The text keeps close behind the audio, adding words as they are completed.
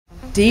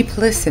Deep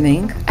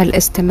listening.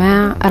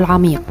 الاستماع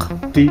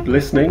العميق. Deep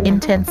listening.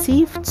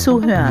 Intensiv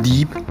zuhören.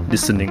 Deep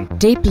listening.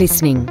 Deep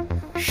listening.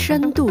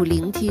 深度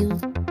聆听.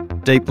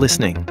 Deep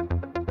listening.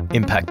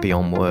 Impact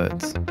beyond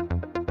words.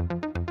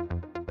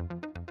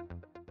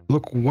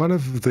 Look, one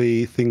of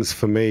the things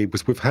for me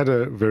was we've had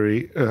a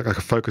very a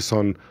focus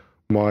on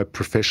my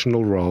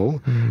professional role,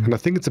 and I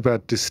think it's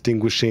about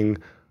distinguishing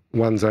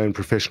one's own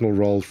professional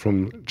role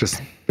from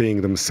just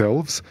being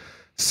themselves.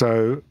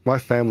 So my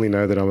family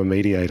know that I'm a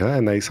mediator,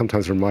 and they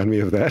sometimes remind me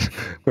of that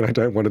when I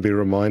don't want to be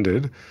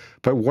reminded.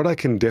 But what I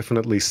can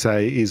definitely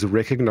say is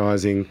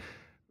recognising,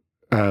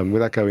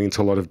 without going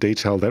into a lot of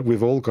detail, that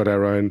we've all got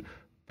our own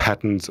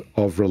patterns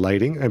of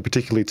relating, and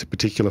particularly to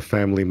particular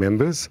family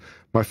members.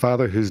 My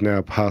father, who's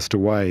now passed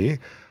away,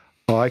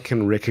 I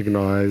can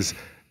recognise,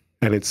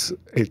 and it's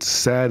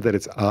sad that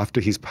it's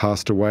after he's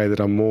passed away that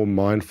I'm more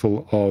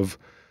mindful of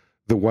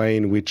the way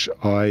in which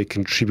I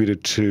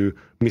contributed to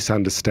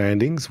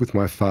misunderstandings with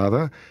my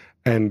father,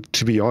 and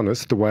to be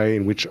honest, the way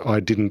in which I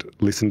didn't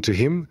listen to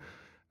him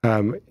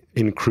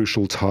in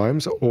crucial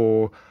times,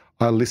 or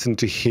I listened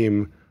to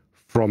him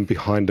from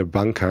behind a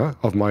bunker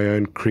of my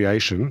own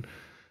creation,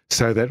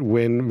 so that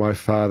when my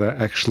father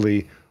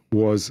actually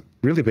was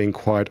really being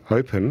quite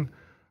open,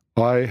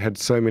 I had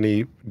so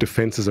many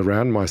defences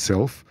around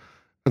myself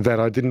that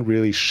I didn't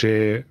really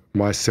share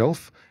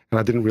myself, and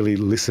I didn't really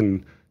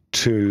listen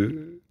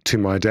to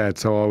my dad.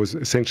 So I was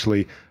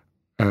essentially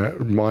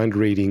mind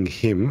reading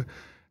him,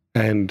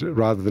 and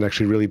rather than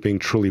actually really being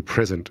truly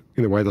present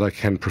in the way that I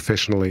can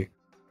professionally.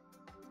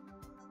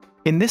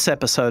 In this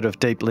episode of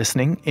Deep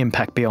Listening,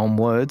 Impact Beyond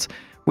Words,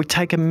 we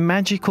take a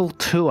magical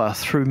tour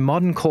through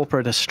modern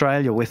corporate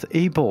Australia with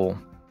Ebohr,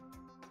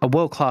 a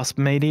world-class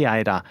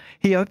mediator.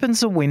 He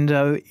opens a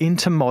window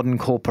into modern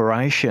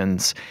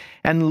corporations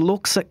and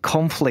looks at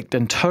conflict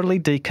and totally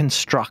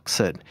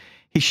deconstructs it.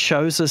 He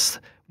shows us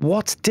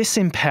what's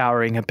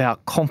disempowering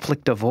about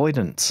conflict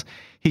avoidance.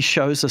 He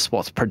shows us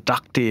what's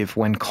productive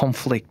when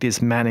conflict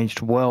is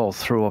managed well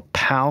through a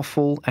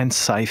powerful and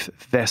safe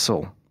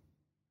vessel.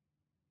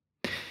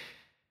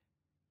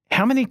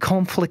 How many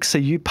conflicts are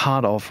you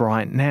part of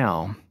right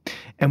now?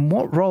 And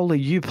what role are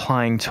you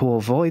playing to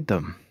avoid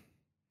them?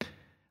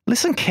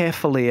 Listen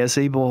carefully as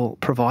Ebohr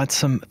provides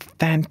some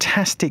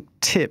fantastic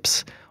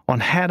tips on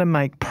how to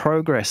make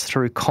progress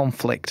through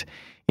conflict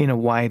in a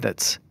way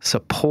that's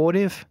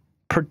supportive,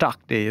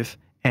 productive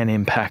and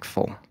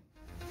impactful.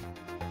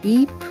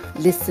 Deep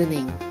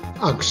listening.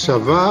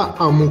 הקשבה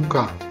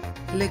עמוקה.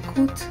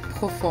 L'écoute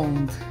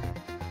profonde.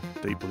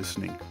 Deep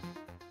listening.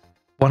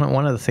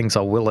 One of the things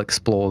I will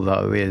explore,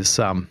 though, is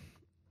a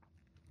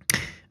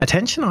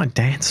tension I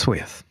dance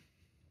with.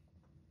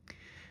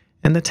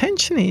 And the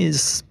tension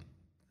is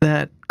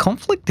that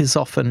conflict is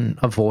often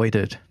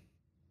avoided.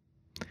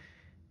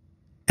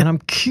 And I'm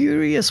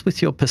curious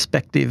with your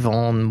perspective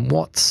on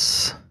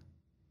what's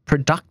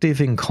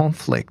productive in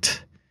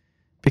conflict,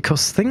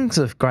 because things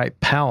of great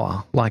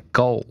power, like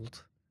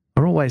gold,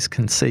 are always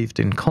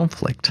conceived in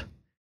conflict.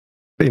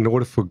 In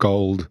order for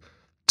gold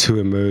to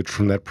emerge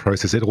from that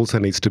process, it also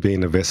needs to be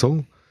in a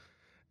vessel.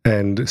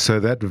 And so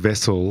that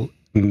vessel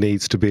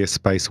needs to be a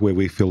space where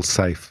we feel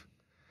safe.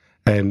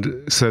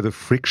 And so the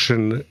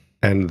friction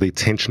and the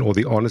tension or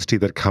the honesty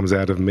that comes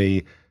out of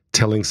me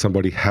telling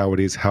somebody how it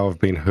is, how I've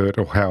been hurt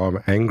or how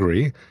I'm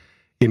angry,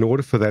 in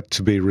order for that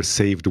to be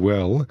received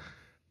well,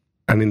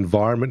 an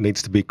environment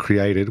needs to be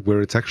created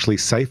where it's actually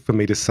safe for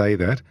me to say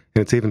that,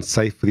 and it's even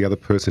safe for the other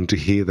person to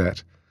hear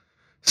that.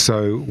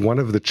 So one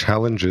of the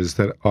challenges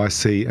that I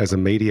see as a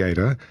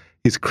mediator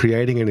is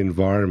creating an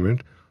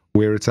environment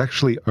where it's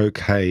actually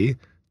okay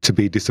to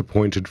be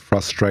disappointed,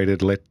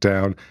 frustrated, let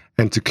down,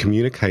 and to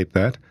communicate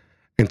that,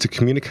 and to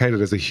communicate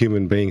it as a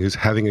human being who's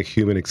having a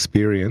human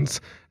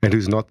experience and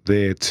who's not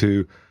there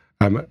to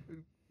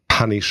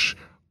punish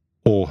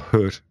or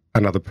hurt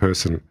another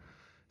person.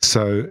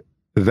 So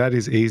that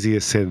is easier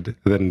said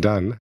than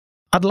done.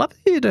 I'd love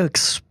you to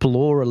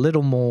explore a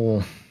little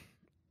more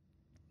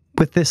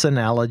with this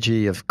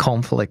analogy of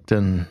conflict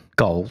and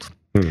gold,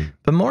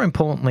 but more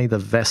importantly, the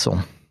vessel.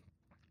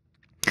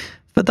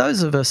 For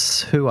those of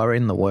us who are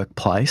in the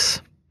workplace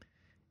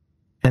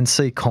and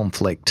see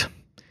conflict,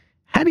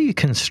 how do you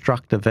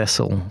construct a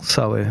vessel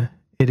so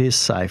it is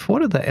safe?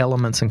 What are the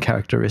elements and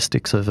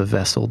characteristics of a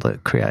vessel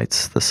that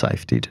creates the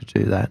safety to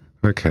do that?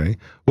 Okay.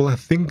 Well, I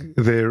think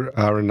there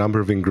are a number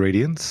of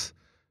ingredients.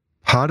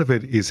 Part of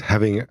it is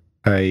having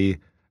a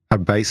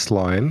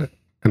baseline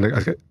and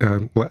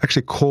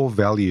actually core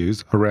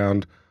values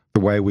around the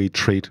way we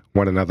treat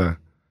one another.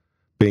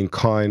 Being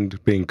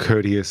kind, being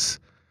courteous,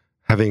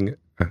 having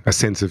a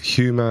sense of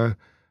humour,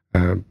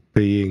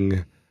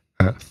 being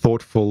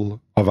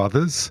thoughtful of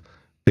others,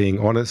 being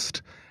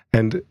honest,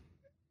 and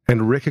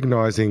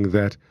recognising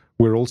that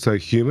we're also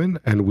human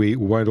and we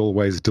won't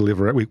always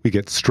deliver it. We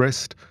get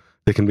stressed,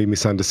 there can be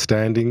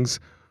misunderstandings,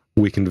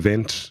 we can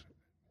vent,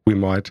 we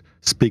might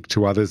speak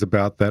to others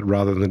about that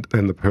rather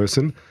than the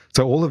person.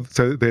 So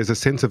there's a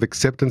sense of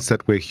acceptance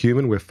that we're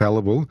human, we're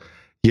fallible,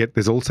 yet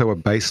there's also a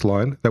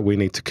baseline that we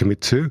need to commit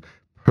to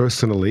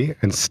personally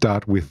and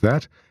start with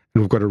that,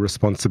 and we've got a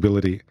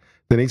responsibility.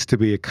 There needs to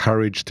be a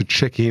courage to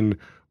check in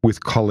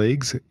with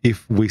colleagues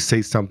if we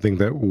see something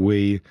that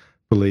we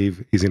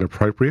believe is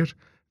inappropriate.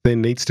 There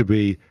needs to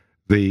be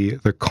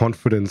the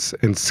confidence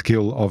and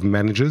skill of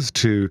managers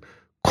to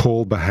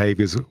call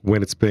behaviours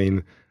when it's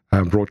been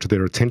brought to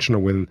their attention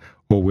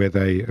or where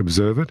they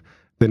observe it.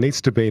 There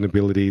needs to be an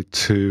ability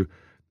to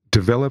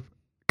develop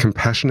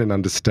compassion and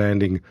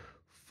understanding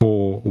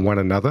for one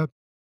another.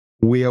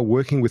 We are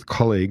working with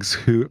colleagues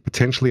who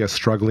potentially are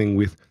struggling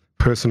with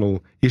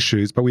personal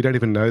issues, but we don't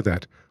even know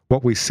that.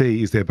 What we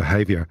see is their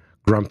behaviour,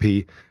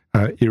 grumpy,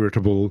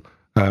 irritable,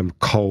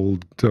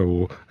 cold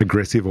or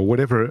aggressive or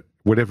whatever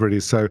it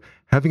is. So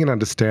having an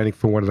understanding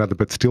for one another,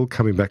 but still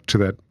coming back to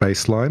that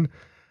baseline.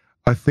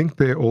 I think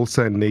there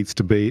also needs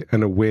to be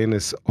an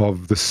awareness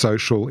of the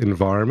social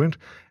environment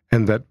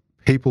and that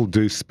people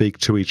do speak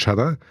to each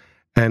other,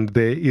 and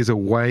there is a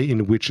way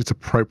in which it's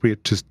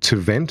appropriate to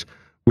vent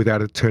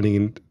without it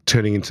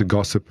turning into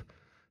gossip.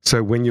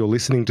 So when you're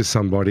listening to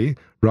somebody,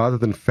 rather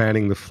than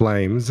fanning the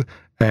flames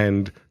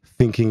and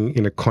thinking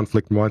in a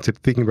conflict mindset,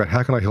 thinking about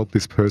how can I help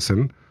this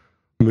person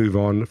move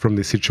on from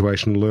this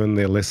situation, learn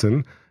their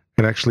lesson,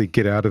 and actually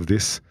get out of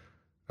this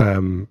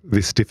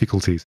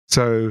difficulties.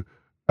 So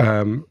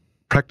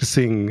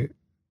practicing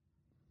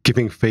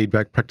giving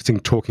feedback, practicing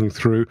talking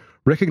through,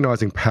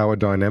 recognizing power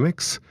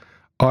dynamics.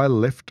 I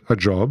left a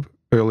job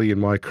early in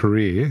my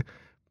career.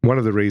 One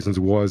of the reasons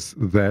was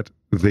that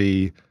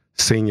the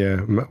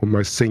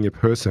most senior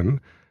person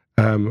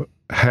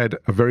had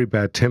a very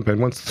bad temper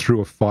and once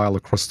threw a file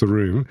across the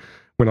room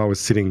when I was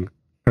sitting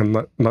and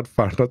not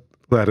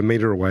about a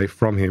metre away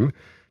from him,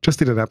 just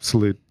did an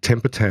absolute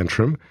temper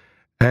tantrum.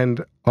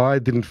 And I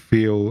didn't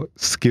feel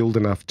skilled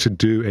enough to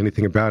do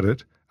anything about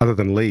it other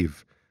than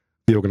leave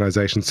the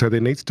organisation. So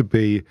there needs to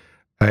be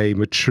a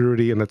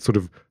maturity and that sort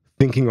of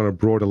thinking on a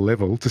broader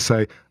level to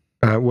say,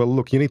 well,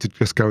 look, you need to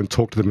just go and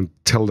talk to them and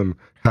tell them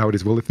how it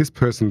is. Well, if this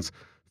person's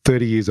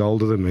 30 years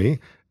older than me,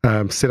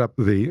 set up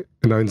and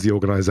owns the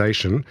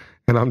organisation,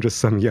 and I'm just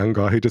some young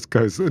guy who just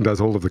goes and does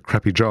all of the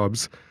crappy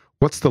jobs,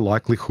 what's the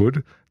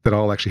likelihood that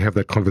I'll actually have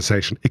that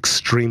conversation?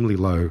 Extremely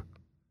low.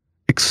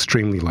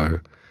 Extremely low.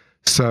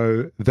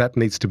 So that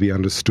needs to be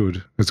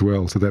understood as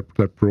well, so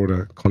that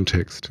broader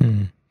context.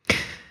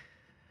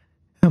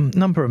 A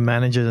number of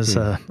managers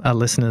are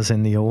listeners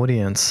in the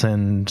audience,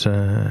 and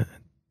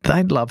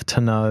they'd love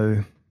to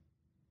know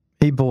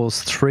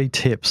Ebor's 3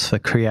 tips for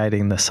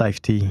creating the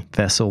safety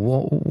vessel.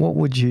 What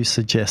would you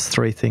suggest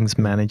 3 things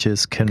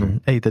managers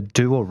can either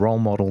do or role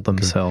model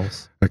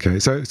themselves? Okay.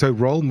 So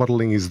role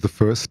modeling is the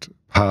first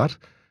part.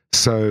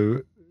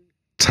 So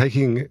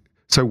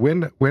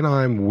when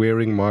I'm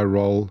wearing my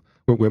role,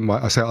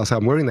 I'll say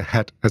I'm wearing the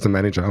hat as a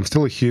manager. I'm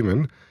still a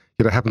human,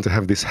 yet I happen to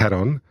have this hat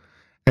on.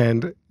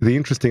 And the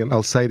interesting, and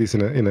I'll say this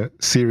in a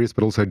serious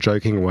but also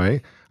joking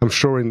way, I'm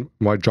sure in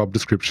my job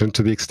description,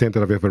 to the extent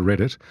that I've ever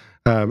read it,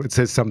 it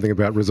says something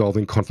about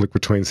resolving conflict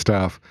between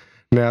staff.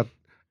 Now,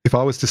 if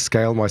I was to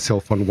scale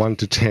myself on 1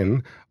 to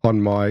 10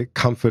 on my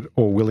comfort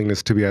or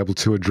willingness to be able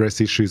to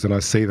address issues and I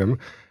see them,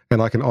 and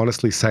I can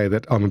honestly say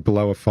that I'm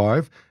below a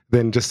 5,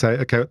 then just say,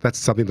 okay, that's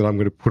something that I'm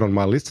going to put on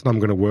my list and I'm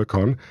going to work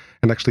on,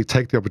 and actually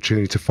take the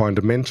opportunity to find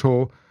a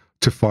mentor,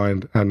 to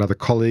find another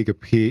colleague, a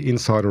peer,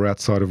 inside or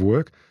outside of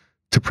work,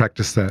 to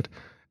practice that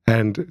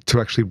and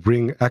to actually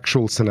bring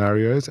actual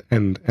scenarios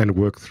and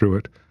work through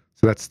it.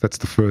 So that's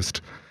the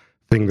first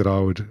thing that I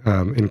would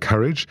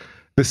encourage.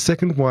 The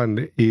second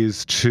one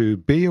is to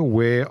be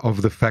aware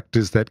of the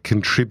factors that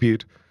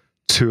contribute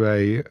to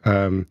a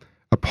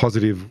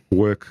positive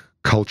work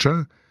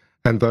culture,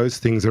 and those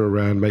things are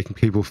around making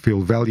people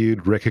feel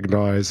valued,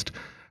 recognised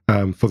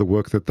for the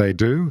work that they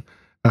do,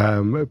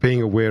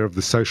 being aware of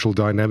the social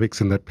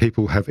dynamics and that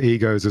people have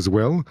egos as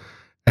well,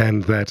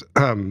 and that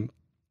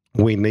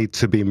we need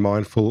to be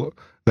mindful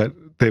that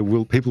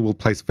people will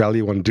place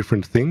value on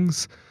different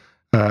things.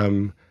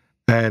 And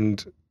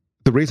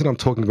the reason I'm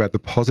talking about the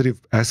positive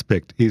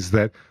aspect is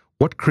that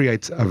what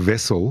creates a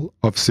vessel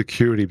of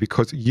security,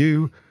 because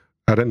I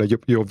don't know,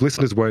 your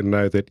listeners won't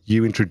know that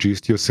you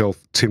introduced yourself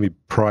to me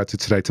prior to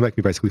today to make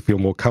me basically feel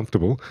more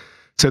comfortable.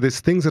 So there's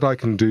things that I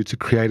can do to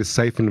create a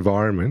safe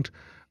environment,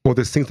 or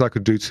there's things that I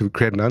could do to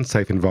create an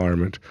unsafe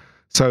environment.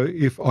 So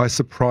if I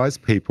surprise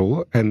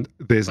people and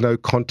there's no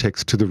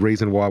context to the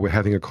reason why we're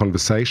having a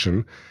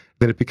conversation,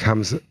 then it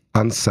becomes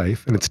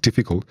unsafe and it's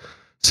difficult.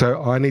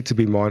 So I need to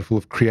be mindful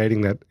of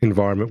creating that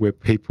environment where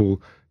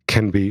people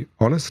can be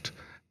honest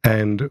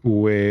and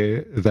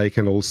where they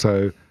can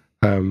also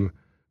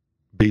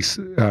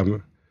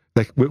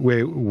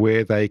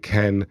where they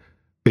can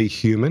be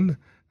human,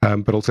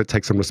 but also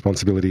take some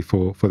responsibility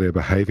for their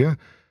behaviour.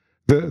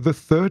 The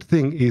third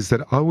thing is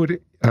that I would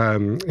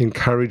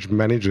encourage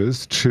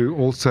managers to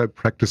also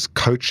practice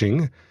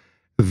coaching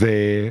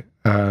their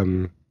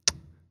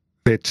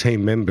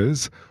team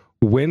members.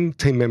 When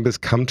team members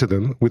come to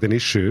them with an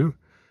issue,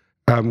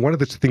 one of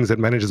the things that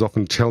managers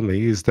often tell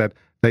me is that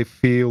they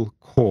feel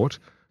caught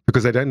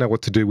because they don't know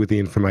what to do with the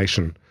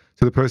information.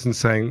 So the person's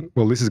saying,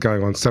 well, this is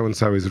going on,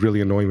 so-and-so is really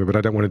annoying me, but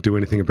I don't want to do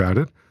anything about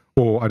it.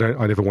 or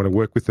I never want to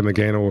work with them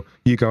again, or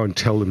you go and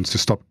tell them to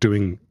stop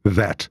doing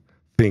that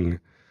thing.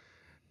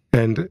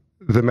 And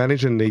the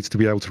manager needs to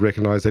be able to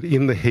recognise that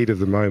in the heat of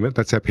the moment,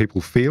 that's how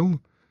people feel.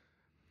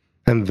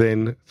 And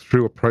then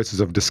through a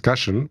process of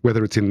discussion,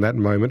 whether it's in that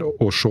moment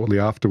or shortly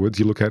afterwards,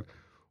 you look at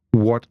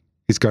what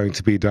is going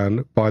to be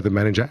done by the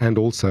manager and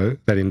also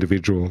that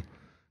individual.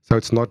 So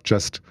it's not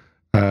just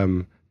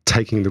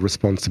taking the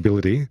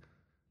responsibility.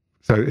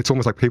 So it's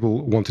almost like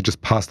people want to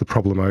just pass the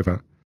problem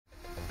over.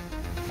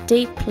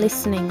 Deep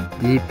listening.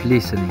 Deep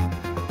listening.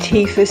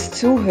 Tiefes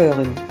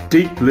Zuhören.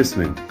 Deep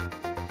listening.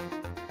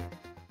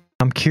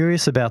 I'm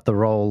curious about the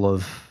role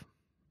of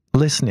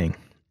listening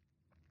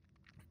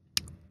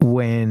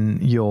when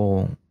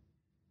you're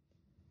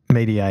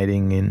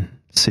mediating in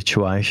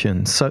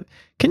situations. So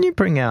can you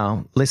bring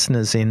our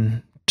listeners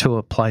in to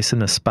a place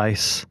and a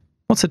space?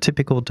 What's a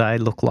typical day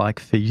look like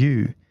for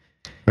you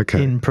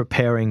in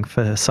preparing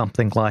for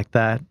something like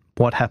that?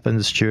 What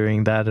happens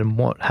during that and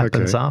what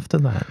happens after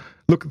that?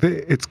 Look,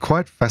 it's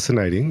quite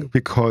fascinating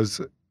because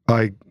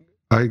I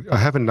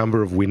have a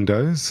number of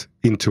windows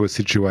into a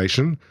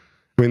situation.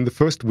 I mean, the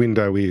first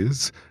window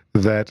is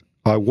that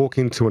I walk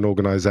into an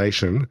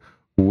organisation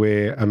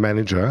where a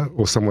manager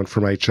or someone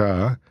from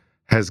HR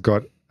has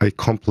got a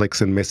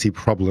complex and messy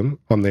problem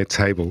on their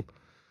table.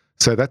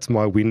 So that's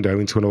my window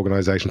into an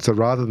organisation. So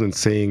rather than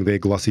seeing their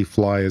glossy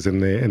flyers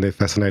and their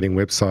fascinating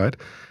website,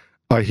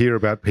 I hear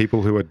about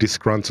people who are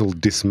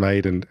disgruntled,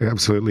 dismayed, and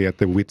absolutely at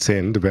their wits'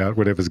 end about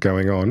whatever's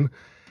going on.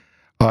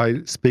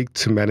 I speak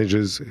to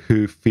managers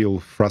who feel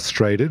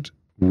frustrated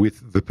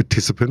with the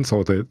participants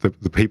or the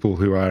people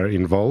who are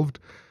involved.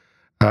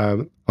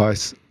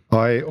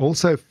 I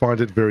also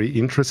find it very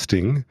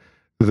interesting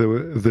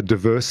the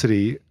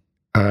diversity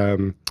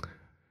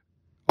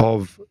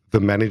of the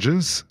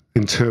managers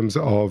in terms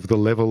of the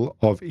level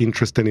of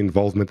interest and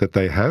involvement that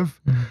they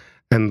have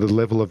and the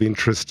level of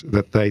interest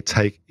that they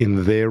take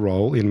in their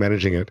role in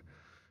managing it.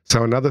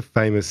 So another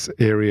famous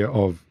area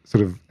of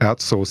sort of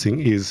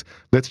outsourcing is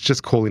let's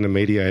just call in a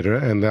mediator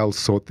and they'll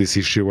sort this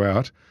issue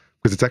out,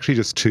 because it's actually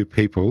just two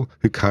people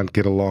who can't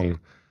get along.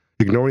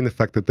 Ignoring the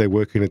fact that they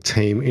work in a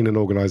team, in an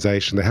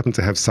organisation, they happen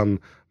to have some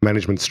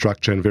management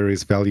structure and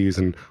various values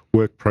and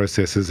work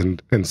processes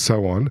and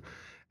so on.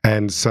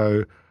 And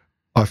so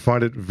I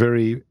find it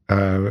very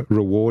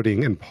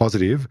rewarding and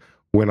positive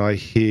when I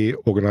hear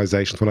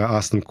organisations, when I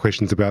ask them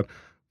questions about,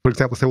 for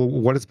example, say, well,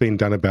 what has been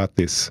done about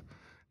this?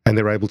 And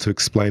they're able to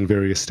explain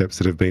various steps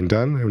that have been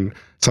done. And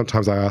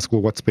sometimes I ask,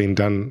 well, what's been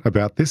done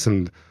about this?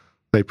 And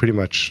they pretty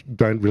much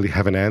don't really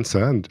have an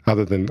answer, and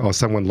other than, oh,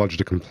 someone lodged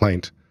a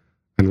complaint.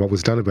 And what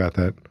was done about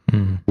that?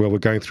 Well, we're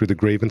going through the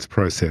grievance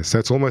process. So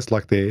it's almost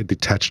like they're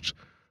detached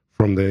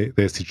from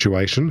their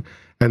situation.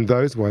 And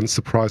those ones,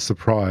 surprise,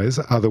 surprise,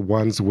 are the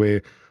ones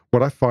where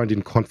what I find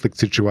in conflict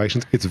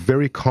situations, it's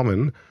very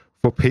common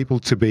for people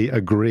to be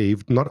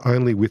aggrieved, not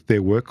only with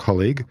their work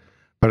colleague,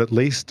 but at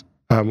least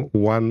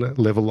one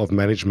level of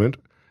management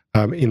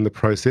in the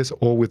process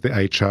or with the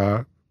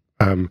HR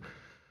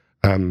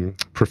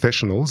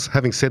professionals.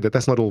 Having said that,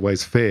 that's not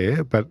always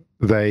fair, but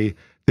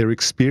their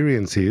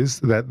experience is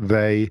that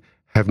they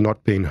have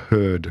not been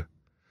heard,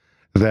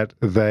 that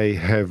they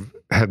have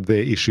had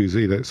their issues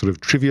either sort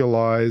of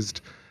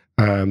trivialised,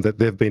 that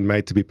they've been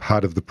made to be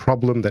part of the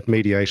problem, that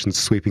mediation's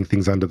sweeping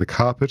things under the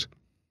carpet.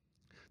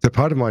 So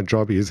part of my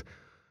job is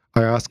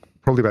I ask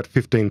probably about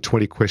 15,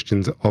 20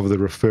 questions of the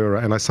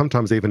referrer, and I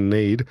sometimes even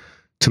need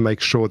to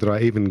make sure that I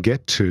even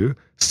get to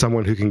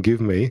someone who can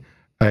give me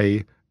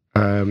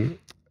an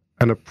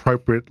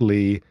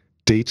appropriately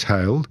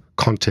detailed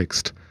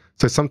context.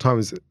 So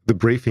sometimes the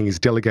briefing is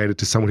delegated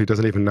to someone who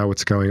doesn't even know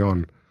what's going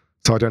on.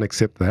 So I don't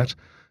accept that,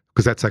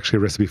 because that's actually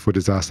a recipe for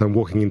disaster. I'm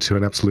walking into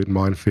an absolute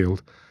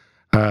minefield.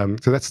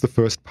 So that's the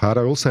first part.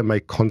 I also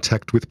make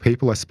contact with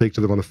people. I speak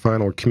to them on the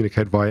phone or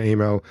communicate via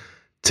email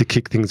to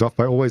kick things off.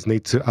 I always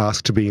need to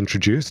ask to be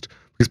introduced,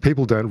 because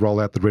people don't roll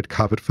out the red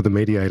carpet for the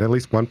mediator. At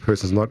least one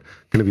person's not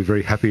going to be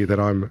very happy that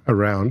I'm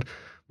around.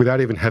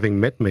 Without even having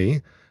met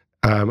me,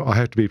 I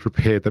have to be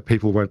prepared that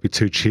people won't be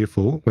too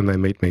cheerful when they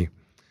meet me.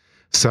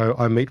 So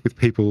I meet with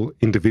people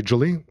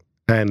individually,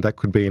 and that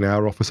could be in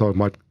our office. I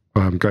might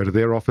go to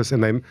their office,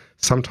 and they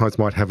sometimes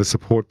might have a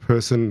support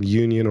person,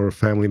 union, or a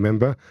family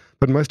member,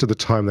 but most of the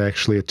time they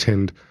actually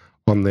attend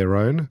on their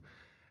own.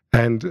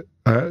 And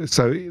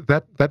so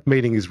that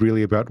meeting is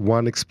really about,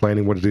 one,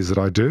 explaining what it is that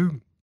I do.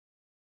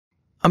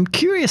 I'm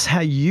curious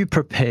how you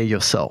prepare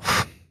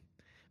yourself,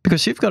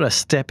 because you've got to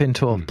step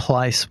into a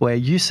place where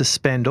you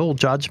suspend all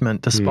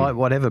judgment despite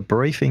whatever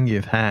briefing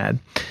you've had.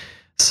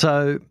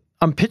 So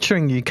I'm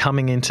picturing you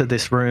coming into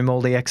this room,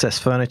 all the excess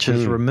furniture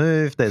is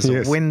removed, there's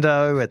a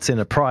window, it's in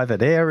a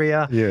private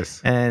area,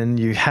 and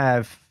you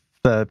have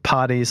the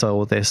parties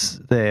or their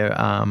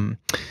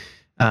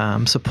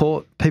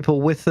support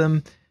people with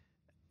them.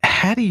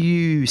 How do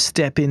you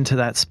step into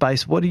that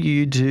space? What do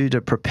you do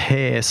to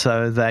prepare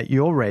so that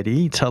you're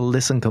ready to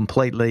listen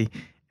completely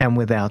and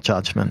without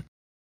judgment?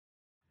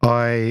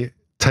 I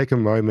take a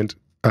moment.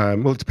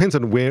 Well, it depends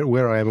on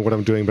where I am and what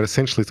I'm doing, but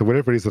essentially, so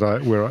whatever it is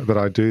that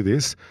I do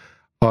this,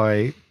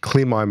 I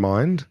clear my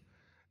mind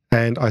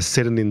and I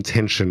set an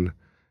intention.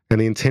 And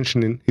the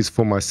intention is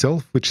for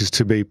myself, which is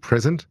to be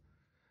present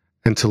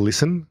and to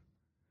listen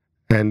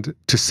and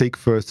to seek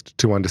first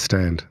to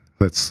understand.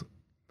 That's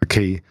the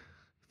key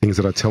things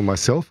that I tell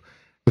myself.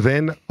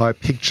 Then I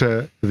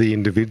picture the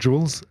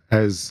individuals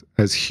as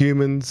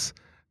humans,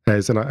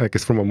 and I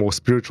guess from a more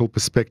spiritual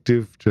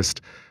perspective, just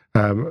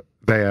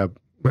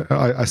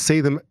I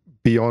see them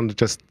beyond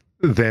just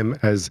them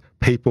as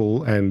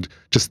people and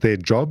just their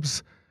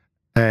jobs.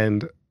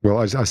 And well,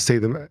 I see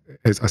them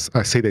as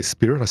I see their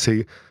spirit.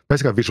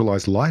 I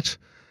visualize light,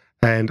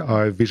 and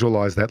I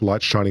visualize that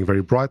light shining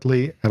very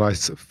brightly, and I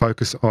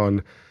focus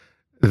on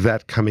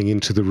that coming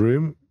into the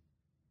room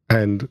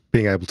and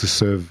being able to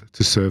serve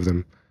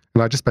them.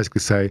 And I just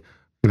basically say,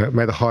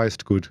 may the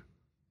highest good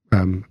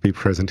be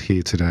present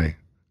here today.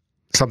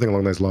 Something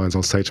along those lines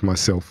I'll say to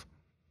myself.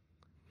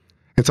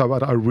 And so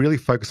I really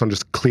focus on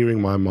just clearing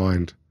my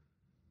mind.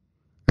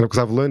 And because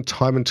I've learned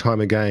time and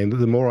time again that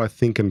the more I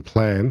think and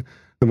plan,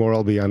 the more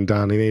I'll be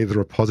undone in either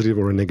a positive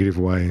or a negative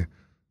way.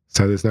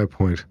 So there's no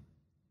point.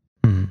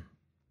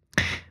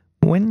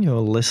 When you're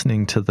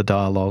listening to the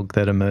dialogue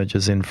that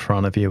emerges in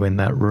front of you in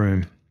that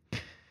room,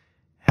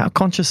 how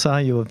conscious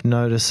are you of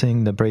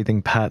noticing the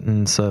breathing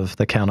patterns of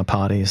the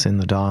counterparties in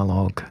the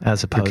dialogue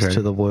as opposed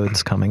to the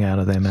words coming out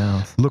of their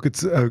mouth? Look,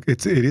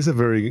 it is a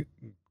very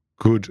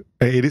good,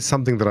 it is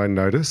something that I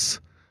notice.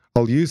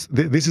 I'll use,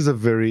 this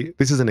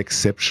is an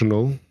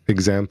exceptional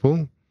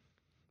example,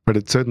 but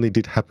it certainly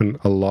did happen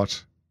a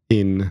lot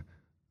in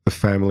the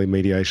family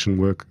mediation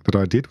work that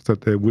I did,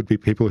 that there would be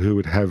people who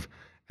would have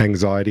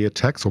anxiety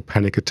attacks or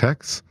panic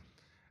attacks,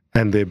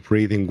 and their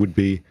breathing would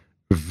be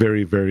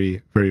very,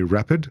 very, very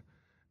rapid,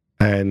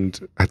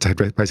 and I had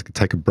to basically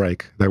take a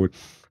break. They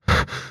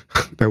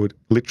would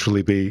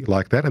literally be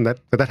like that, and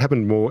that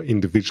happened more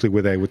individually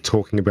where they were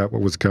talking about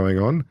what was going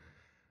on.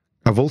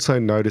 I've also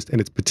noticed, and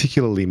it's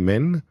particularly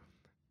men,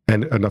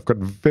 and I've got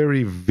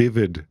very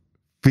vivid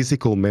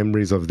physical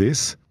memories of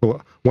this. Well,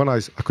 one,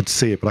 I could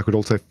see it, but I could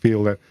also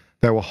feel that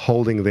they were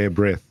holding their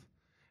breath.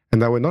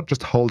 And they were not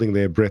just holding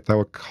their breath, they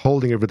were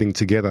holding everything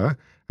together.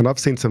 And I've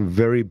seen some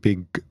very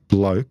big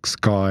blokes,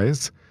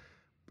 guys,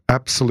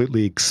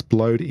 absolutely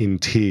explode in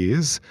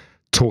tears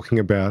talking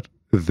about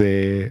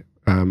their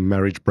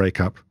marriage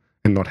breakup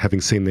and not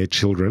having seen their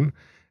children.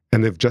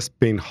 And they've just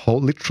been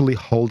literally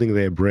holding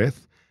their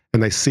breath,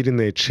 and they sit in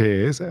their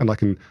chairs, and I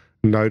can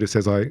notice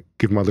as I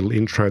give my little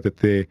intro that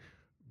they're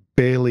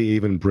barely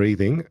even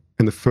breathing.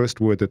 And the first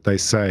word that they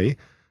say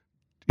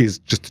is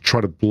just to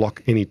try to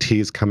block any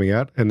tears coming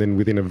out. And then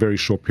within a very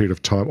short period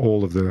of time,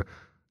 all of the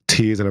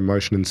tears and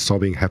emotion and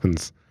sobbing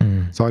happens.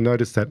 So I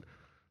noticed that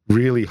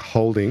really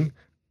holding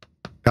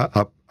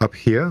up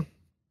here.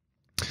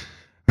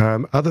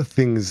 Other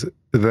things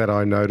that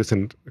I notice,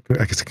 and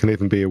I guess I can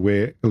even be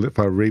aware if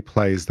I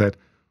replay, is that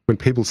when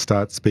people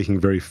start speaking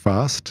very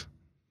fast,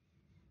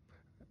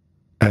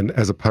 and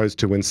as opposed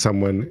to when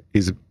someone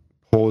is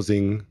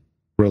pausing,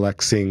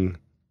 relaxing,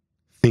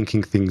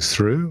 thinking things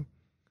through.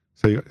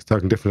 So I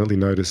can definitely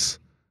notice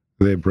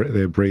their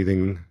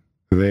breathing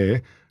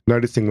there.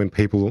 Noticing when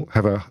people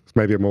have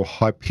maybe a more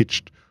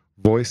high-pitched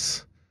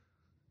voice,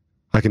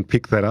 I can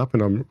pick that up,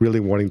 and I'm really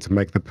wanting to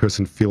make the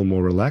person feel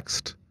more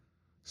relaxed,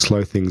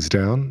 slow things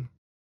down.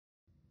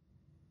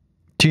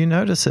 Do you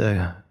notice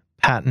a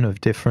pattern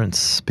of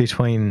difference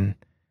between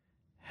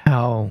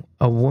how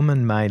a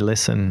woman may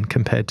listen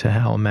compared to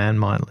how a man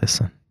might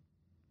listen?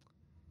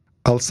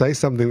 I'll say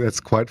something that's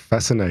quite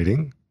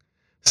fascinating.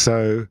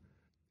 So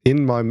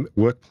in my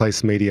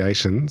workplace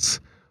mediations,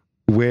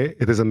 where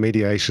there's a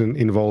mediation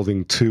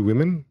involving 2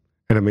 women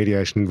and a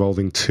mediation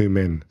involving 2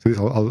 men.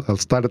 So I'll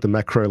start at the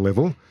macro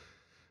level.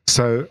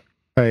 So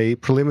a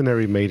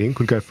preliminary meeting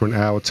could go for an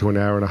hour to an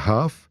hour and a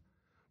half.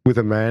 With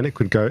a man, it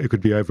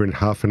could be over in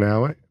half an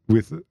hour.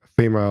 With a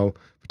female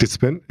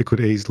participant, it could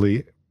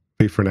easily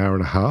be for an hour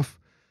and a half.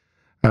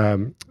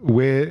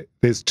 Where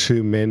there's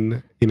 2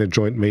 men in a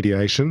joint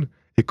mediation,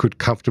 it could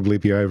comfortably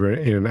be over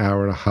in an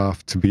hour and a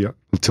half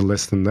to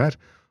less than that.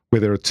 Where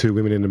there are 2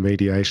 women in a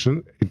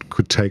mediation, it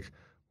could take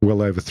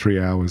well over 3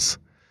 hours.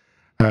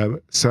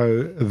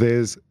 So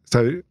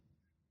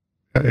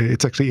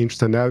it's actually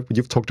interesting. Now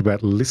you've talked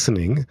about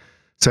listening.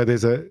 So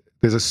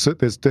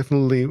there's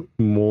definitely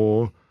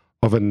more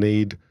of a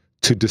need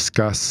to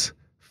discuss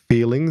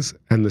feelings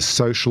and the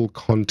social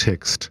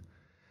context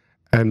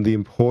and the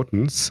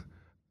importance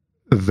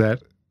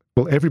that,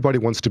 well, everybody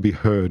wants to be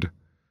heard.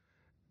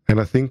 And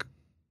I think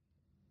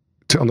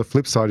on the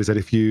flip side is that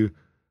if you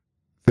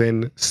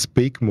then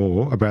speak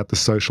more about the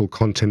social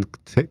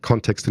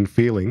context and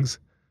feelings,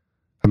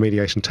 a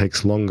mediation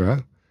takes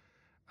longer.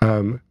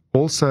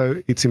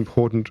 Also, it's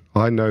important,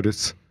 I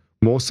notice,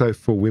 more so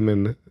for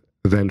women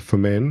than for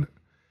men,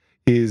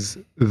 is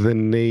the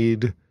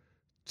need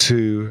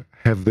to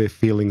have their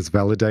feelings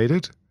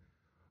validated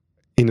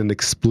in an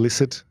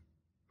explicit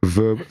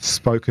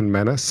spoken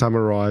manner,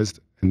 summarized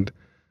and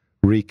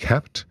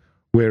recapped,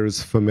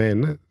 whereas for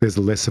men, there's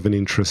less of an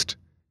interest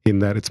in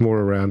that. It's more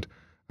around,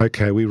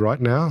 okay, are we right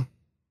now?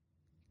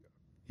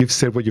 you've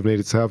said what you've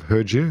needed to say. I've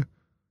heard you.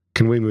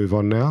 Can we move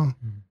on now?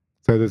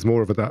 So there's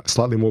more of a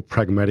slightly more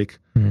pragmatic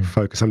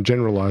focus. I'm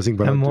generalising,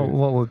 but and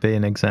what would be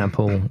an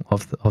example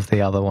of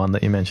the other one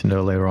that you mentioned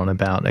earlier on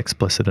about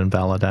explicit and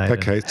validated?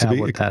 Okay, to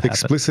be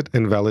explicit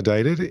and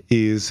validated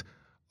is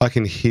I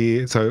can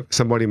hear. So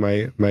somebody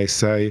may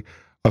say,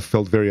 "I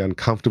felt very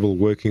uncomfortable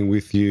working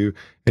with you,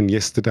 and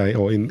yesterday,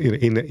 or in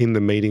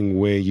the meeting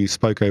where you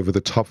spoke over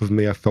the top of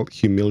me, I felt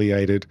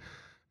humiliated,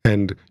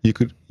 and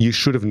you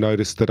should have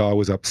noticed that I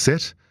was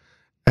upset,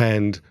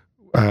 and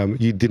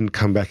you didn't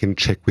come back and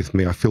check with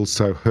me. I feel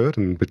so hurt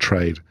and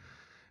betrayed."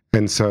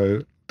 And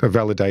so a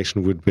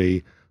validation would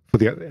be for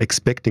the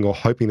expecting or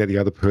hoping that the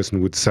other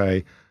person would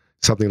say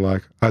something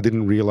like, "I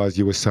didn't realize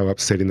you were so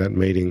upset in that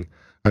meeting.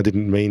 I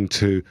didn't mean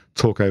to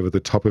talk over the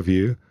top of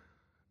you.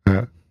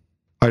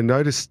 I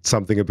noticed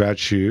something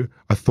about you.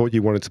 I thought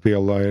you wanted to be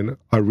alone.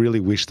 I really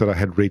wish that I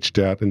had reached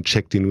out and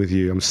checked in with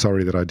you. I'm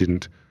sorry that I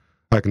didn't."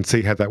 I can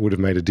see how that would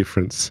have made a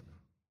difference.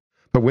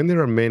 But when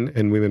there are men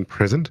and women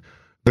present,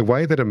 the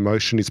way that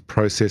emotion is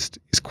processed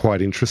is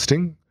quite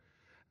interesting,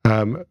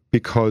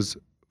 because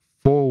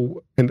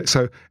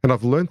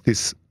I've learnt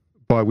this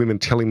by women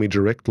telling me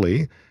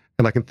directly,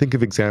 and I can think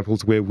of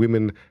examples where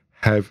women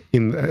have,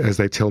 as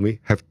they tell me,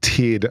 have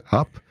teared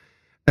up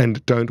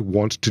and don't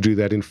want to do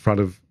that in front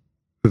of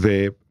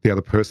the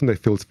other person. They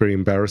feel it's very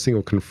embarrassing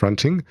or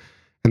confronting,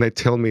 and they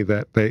tell me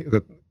that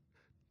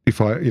if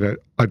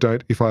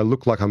I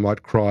look like I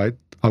might cry,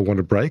 I want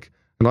to break.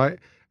 And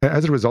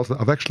as a result,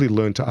 I've actually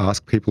learned to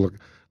ask people,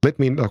 let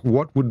me know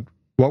what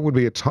would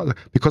be a time,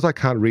 because I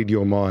can't read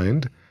your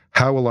mind,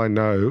 how will I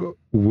know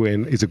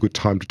when is a good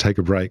time to take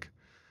a break?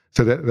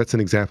 So that's an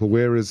example.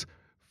 Whereas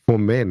for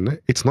men,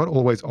 it's not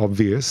always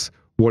obvious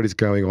what is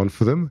going on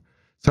for them.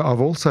 So I've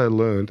also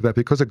learned that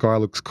because a guy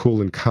looks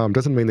cool and calm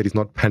doesn't mean that he's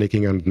not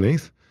panicking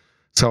underneath.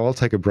 So I'll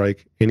take a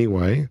break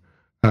anyway.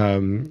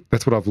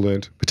 That's what I've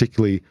learned,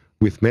 particularly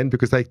with men,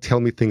 because they tell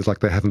me things like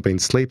they haven't been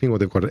sleeping or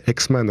they've got an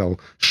eczema, and they'll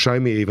show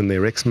me even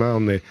their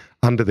eczema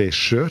under their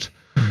shirt.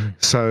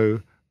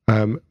 So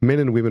men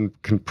and women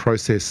can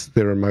process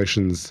their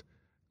emotions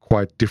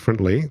quite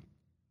differently.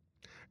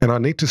 And I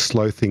need to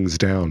slow things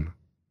down.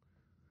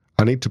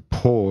 I need to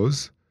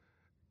pause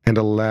and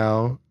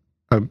allow,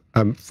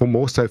 for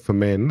more so for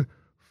men,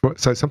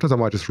 so sometimes I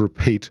might just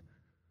repeat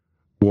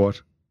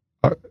what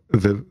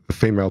the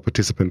female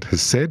participant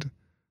has said,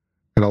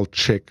 and I'll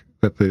check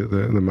that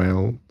the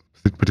male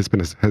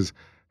participant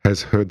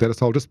has heard that.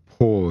 So I'll just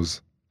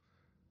pause.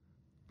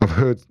 I've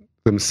heard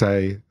them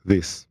say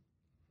this.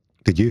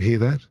 Did you hear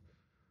that?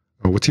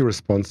 Or what's your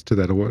response to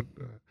that? Or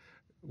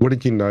what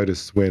did you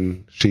notice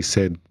when she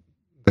said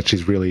that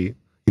she's really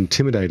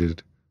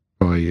intimidated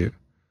by you?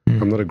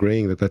 I'm not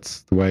agreeing that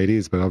that's the way it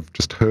is, but I've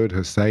just heard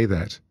her say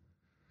that.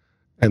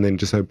 And then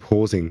just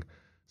pausing.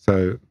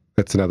 So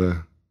that's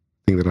another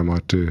thing that I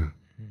might do.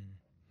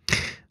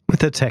 With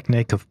the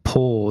technique of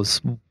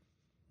pause,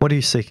 what are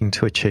you seeking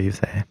to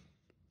achieve there?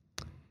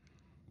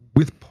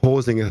 With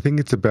pausing, I think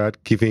it's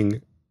about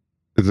giving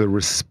the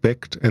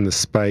respect and the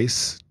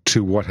space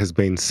to what has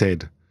been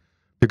said.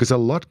 Because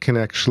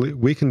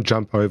we can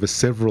jump over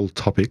several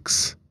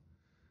topics,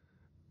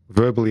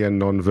 verbally and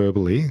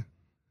non-verbally,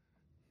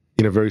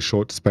 in a very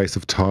short space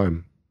of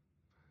time.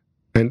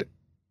 And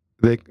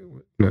there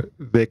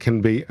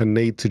can be a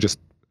need to just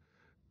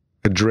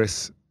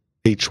address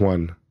each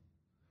one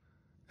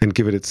and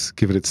give it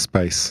its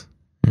space,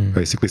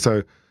 basically.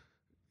 So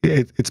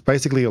it's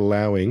basically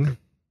allowing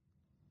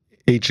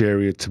each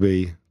area to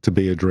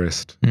be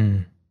addressed.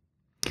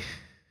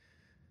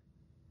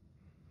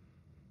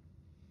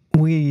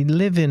 We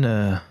live in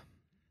a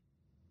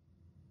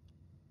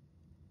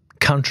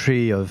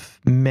country of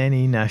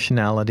many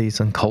nationalities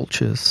and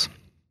cultures.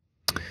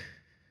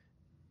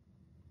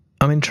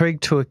 I'm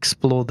intrigued to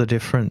explore the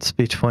difference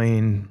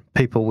between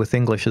people with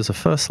English as a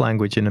first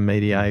language in a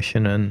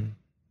mediation and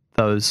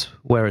those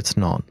where it's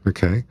not.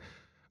 Okay.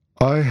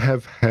 I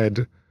have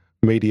had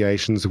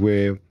mediations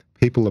where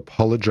people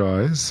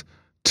apologise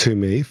to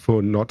me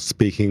for not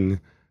speaking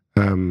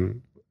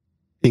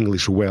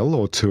English well,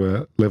 or to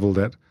a level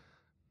that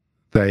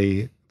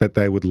they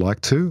would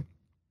like to,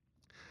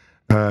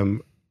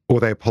 or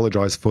they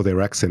apologise for their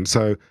accent.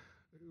 So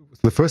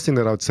the first thing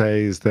that I would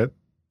say is that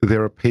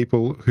there are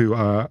people who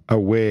are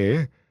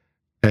aware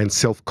and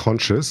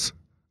self-conscious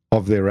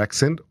of their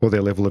accent or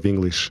their level of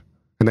English,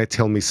 and they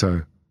tell me so,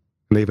 and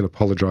they even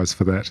apologise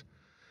for that.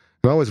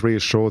 And I always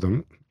reassure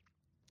them,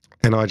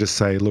 and I just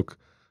say, look,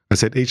 I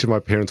said, each of my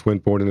parents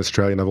weren't born in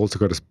Australia, and I've also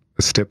got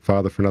a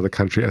stepfather for another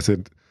country. I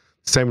said,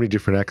 so many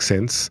different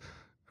accents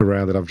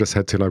around that I've just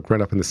had to, and I've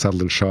grown up in the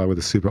Sutherland Shire with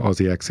a super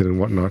Aussie accent and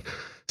whatnot.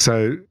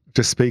 So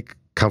just speak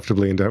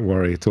comfortably and don't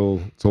worry. It's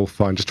all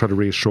fine. Just try to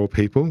reassure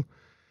people.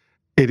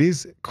 It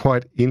is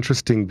quite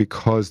interesting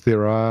because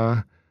there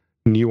are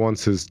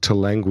nuances to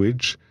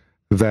language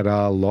that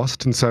are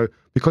lost. And so,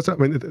 because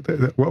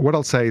what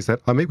I'll say is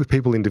that I meet with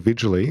people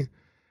individually,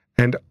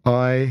 and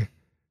I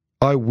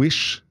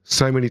wish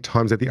so many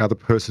times that the other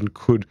person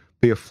could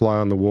be a fly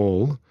on the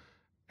wall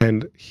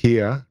and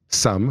hear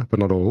some, but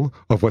not all,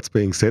 of what's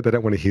being said. They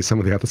don't want to hear some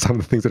of the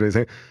things that are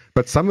saying.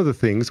 But some of the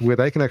things where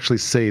they can actually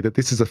see that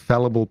this is a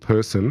fallible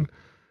person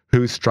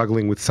who's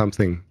struggling with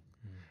something.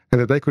 And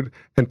that they could,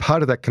 and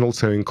part of that can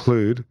also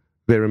include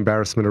their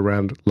embarrassment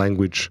around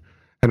language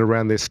and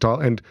around their style.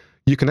 And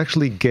you can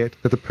actually get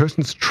that the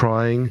person's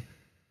trying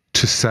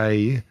to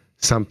say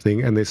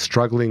something and they're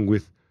struggling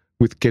with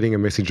getting a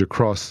message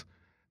across.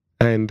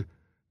 And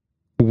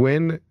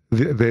when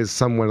there's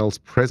someone else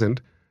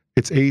present,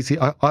 it's easy.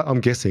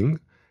 I'm guessing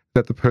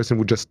that the person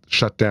would just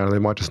shut down and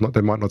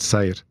they might not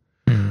say it.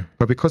 Mm.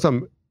 But because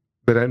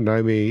they don't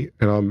know me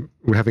and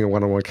we're having a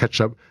one-on-one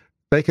catch-up,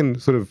 they can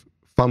sort of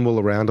fumble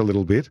around a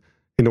little bit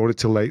in order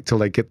till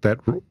they get that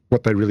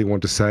what they really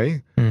want to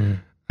say.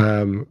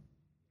 Mm.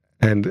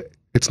 And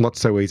it's not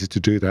so easy to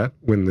do that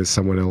when there's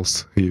someone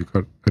else who you've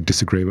got a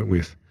disagreement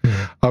with.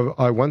 Mm.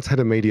 I once had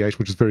a mediation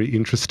which was very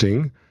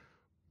interesting,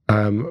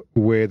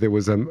 where there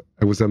was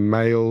a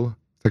male.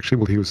 Actually,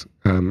 well, he was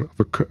of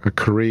a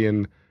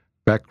Korean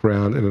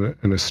background and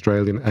an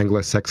Australian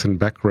Anglo-Saxon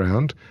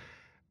background,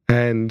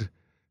 and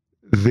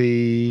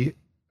the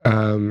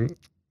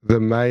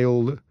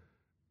male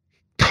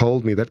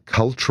told me that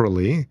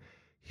culturally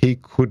he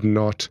could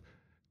not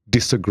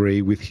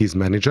disagree with his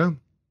manager,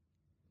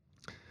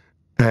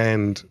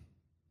 and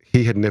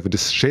he had never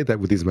shared that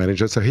with his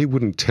manager, so he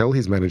wouldn't tell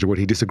his manager what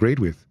he disagreed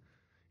with.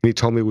 And he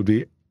told me it would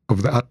be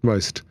of the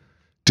utmost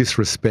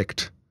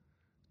disrespect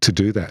to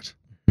do that,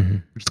 mm-hmm.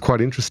 which is quite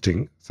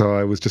interesting. So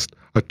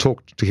I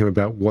talked to him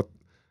about what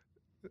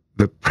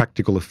the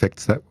practical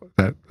effects that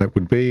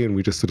would be, and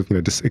we just sort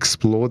of just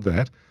explored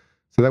that.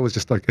 So that was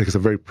just like a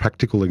very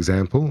practical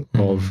example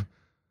mm-hmm. of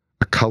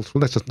a cultural.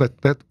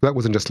 That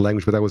wasn't just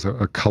language, but that was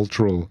a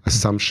cultural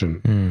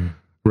assumption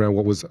around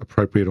what was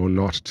appropriate or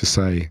not to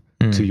say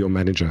to your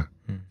manager.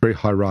 Very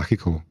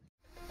hierarchical.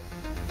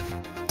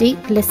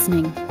 Deep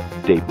listening.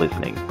 Deep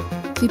listening.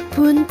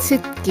 깊은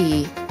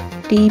듣기.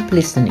 Deep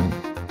listening.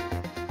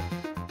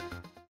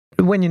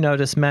 When you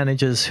notice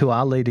managers who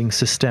are leading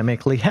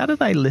systemically, how do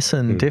they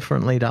listen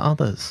differently to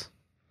others?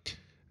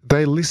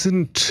 They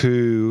listen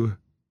to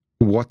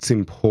what's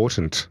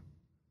important.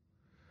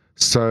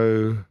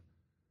 So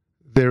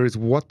there is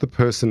what the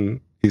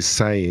person is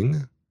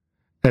saying,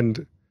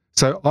 and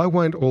so I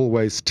won't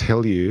always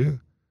tell you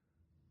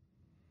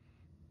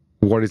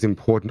what is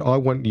important. I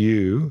want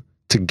you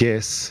to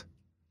guess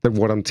that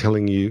what I'm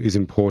telling you is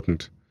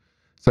important.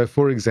 So,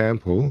 for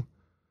example,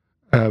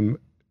 an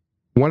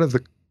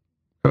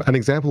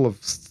example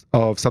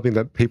of something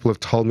that people have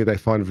told me they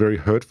find very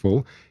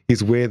hurtful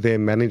is where their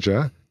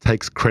manager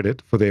takes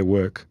credit for their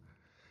work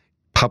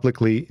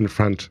publicly in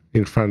front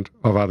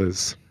of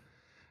others.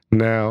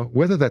 Now,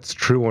 whether that's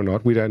true or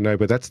not, we don't know,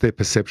 but that's their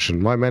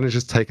perception. My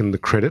manager's taken the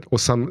credit, or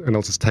someone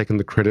else has taken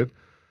the credit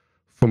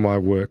for my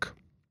work.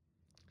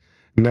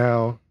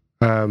 Now,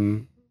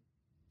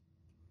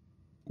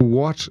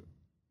 what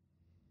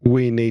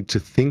we need to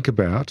think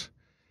about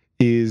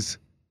is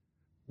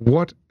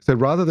so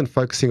rather than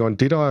focusing on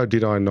did I or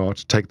did I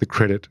not take the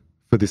credit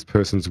for this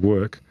person's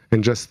work,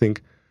 and just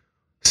think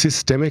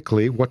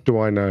systemically, what do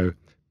I know?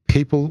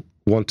 People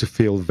want to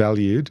feel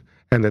valued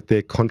and that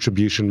their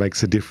contribution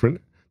makes a difference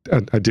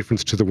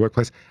to the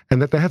workplace,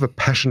 and that they have a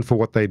passion for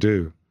what they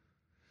do.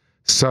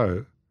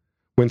 So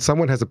when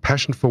someone has a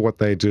passion for what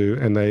they do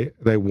and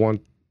they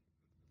want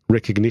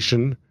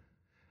recognition,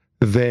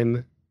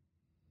 then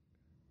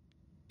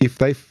if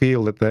they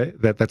feel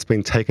that that's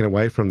been taken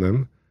away from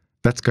them,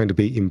 that's going to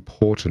be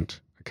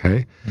important.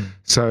 Okay,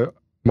 so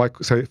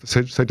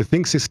to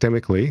think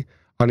systemically,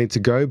 I need to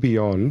go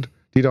beyond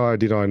did I or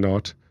did I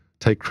not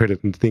take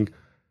credit, and think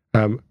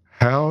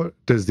how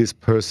does this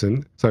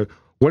person? So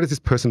what is this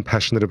person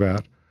passionate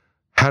about?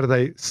 How do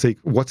they seek?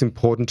 What's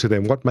important to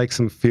them? What makes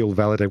them feel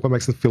validated? What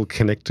makes them feel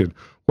connected?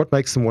 What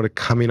makes them want to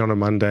come in on a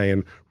Monday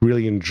and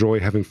really enjoy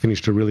having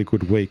finished a really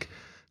good week?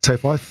 So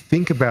if I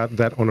think about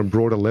that on a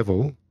broader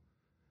level,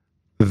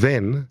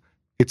 then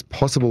it's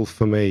possible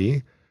for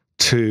me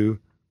to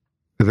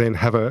then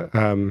have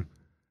a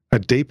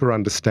deeper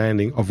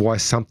understanding of why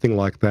something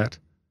like that.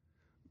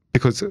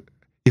 Because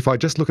if I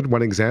just look at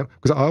one example,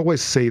 because I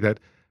always see that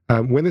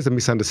when there's a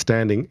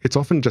misunderstanding, it's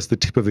often just the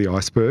tip of the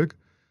iceberg.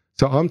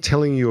 So I'm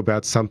telling you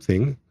about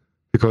something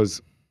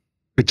because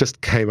it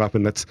just came up,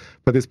 but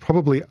there's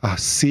probably a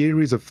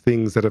series of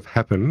things that have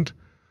happened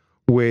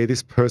where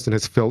this person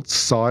has felt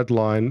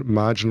sidelined,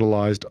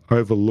 marginalized,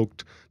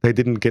 overlooked. They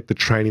didn't get the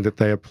training that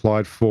they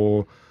applied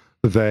for.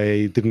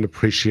 They didn't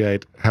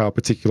appreciate how a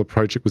particular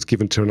project was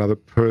given to another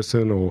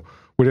person, or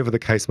whatever the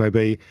case may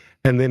be.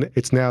 And then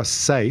it's now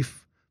safe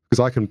because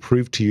I can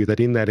prove to you that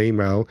in that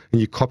email, and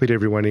you copied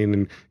everyone in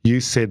and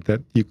you said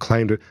that you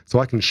claimed it, so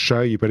I can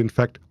show you. But in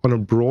fact, on a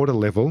broader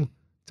level,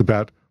 it's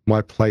about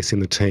my place in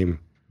the team.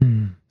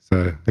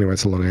 So anyway,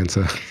 it's a long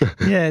answer.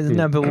 Yeah,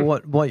 no,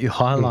 but what you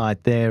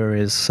highlight there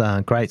is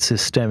great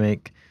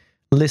systemic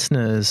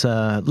listeners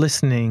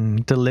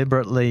listening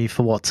deliberately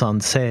for what's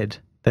unsaid.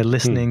 They're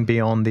listening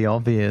beyond the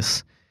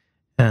obvious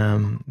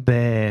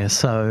there.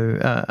 So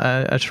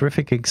a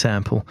terrific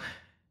example.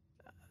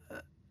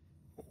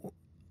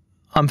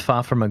 I'm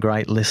far from a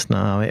great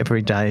listener.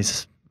 Every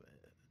day's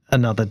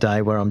another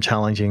day where I'm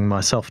challenging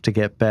myself to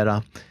get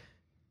better.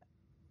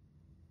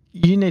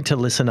 You need to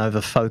listen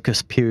over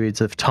focused periods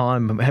of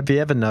time. Have you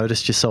ever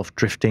noticed yourself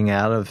drifting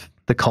out of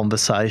the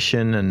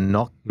conversation and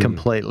not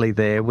completely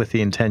there with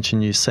the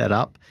intention you set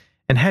up?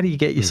 And how do you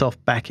get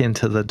yourself back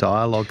into the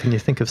dialogue? Can you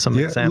think of some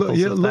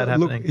examples of that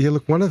happening?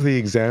 Look, one of the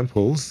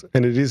examples,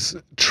 and it is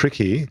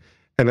tricky,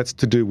 and that's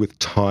to do with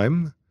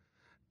time.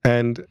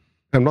 And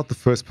I'm not the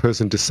first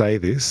person to say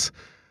this.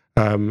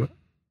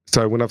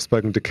 So when I've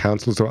spoken to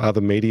counsellors or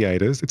other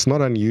mediators, it's not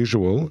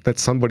unusual that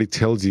somebody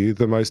tells you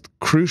the most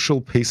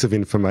crucial piece of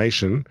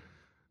information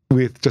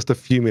with just a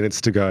few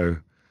minutes to go.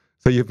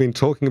 So you've been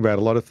talking about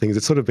a lot of things.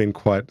 It's sort of been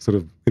quite sort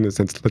of, in a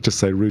sense, let's just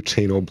say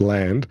routine or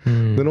bland.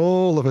 Then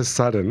all of a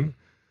sudden,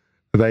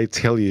 they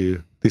tell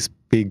you this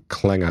big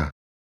clanger.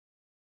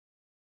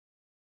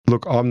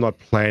 Look, I'm not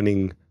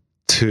planning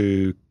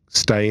to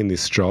stay in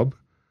this job.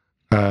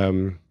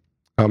 I'm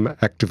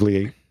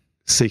actively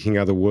seeking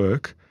other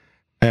work.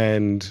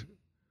 And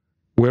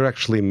we're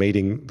actually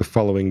meeting the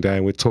following day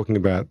and we're talking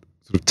about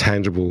sort of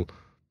tangible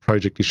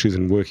project issues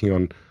and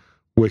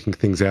working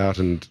things out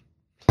and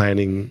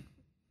planning,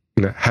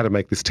 how to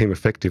make this team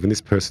effective. And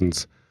this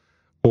person's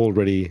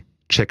already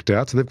checked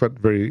out. So they've got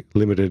very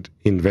limited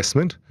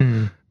investment.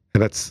 And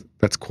that's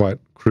quite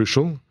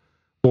crucial.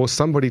 Or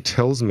somebody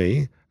tells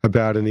me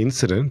about an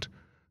incident,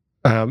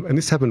 and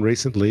this happened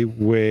recently,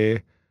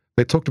 where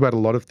they talked about a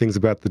lot of things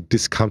about the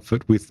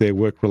discomfort with their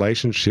work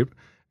relationship.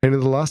 And in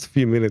the last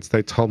few minutes,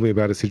 they told me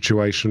about a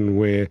situation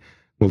where,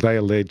 they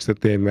alleged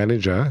that their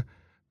manager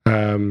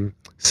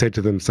said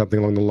to them something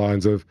along the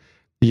lines of,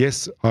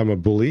 yes, I'm a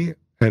bully,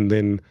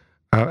 and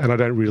I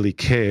don't really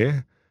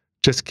care.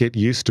 Just get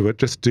used to it.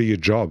 Just do your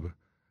job.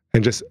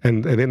 And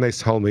then they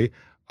told me,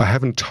 I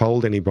haven't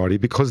told anybody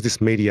because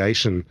this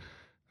mediation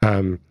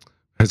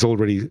has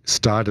already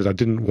started. I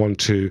didn't want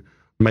to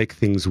make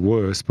things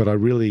worse, but I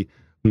really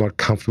am not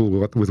comfortable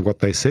with what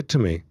they said to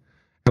me.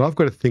 And I've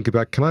got to think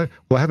about, I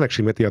haven't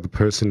actually met the other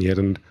person yet,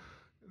 and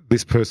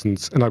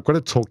I've got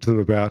to talk to them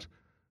about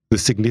the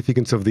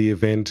significance of the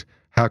event,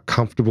 how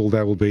comfortable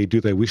they will be, do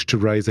they wish to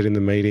raise it in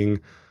the meeting,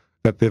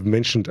 that they've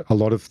mentioned a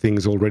lot of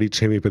things already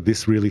to me, but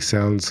this really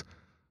sounds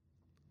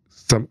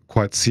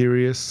quite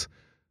serious.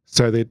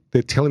 So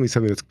they're telling me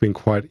something that's been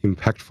quite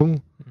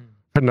impactful. I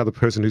had another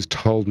person who's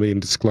told me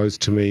and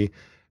disclosed to me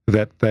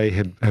that they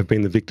have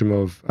been the victim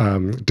of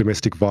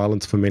domestic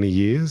violence for many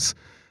years,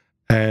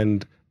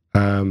 and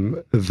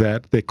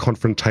that their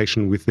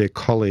confrontation with their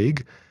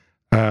colleague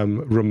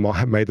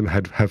made them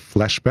have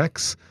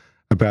flashbacks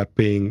about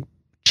being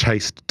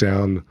chased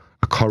down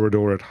a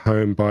corridor at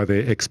home by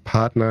their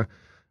ex-partner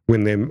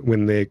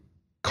when their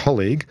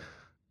colleague,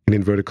 in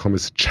inverted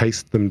commas,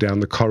 chased them down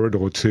the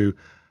corridor to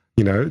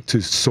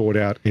sort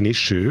out an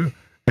issue,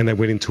 and they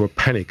went into a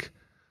panic.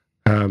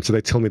 So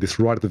they tell me this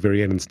right at the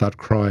very end and start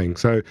crying.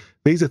 So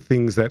these are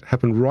things that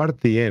happen right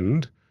at the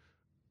end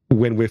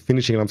when we're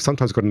finishing, and I've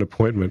sometimes got an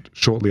appointment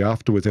shortly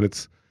afterwards, and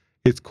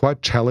it's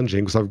quite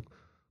challenging because I've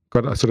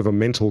got a sort of a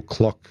mental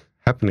clock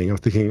happening. I'm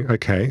thinking,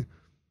 okay,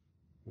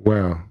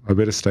 wow, I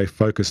better stay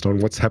focused on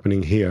what's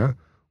happening here.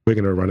 We're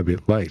going to run a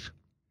bit late.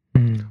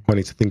 I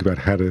need to think about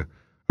how to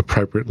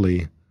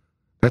appropriately.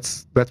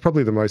 That's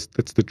probably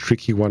that's the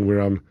tricky one, where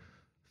I'm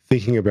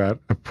thinking about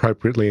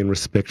appropriately and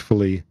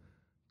respectfully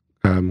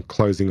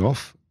closing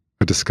off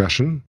a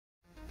discussion.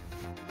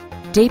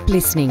 Deep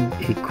listening.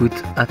 Écoute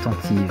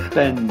attentive.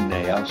 Penne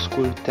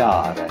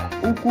ascoltare.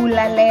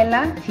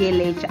 Ukulalela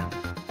fieleja.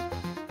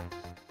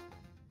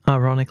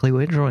 Ironically,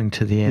 we're drawing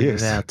to the end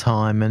of our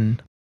time.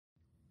 And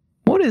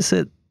what is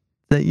it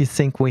that you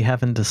think we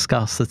haven't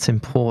discussed that's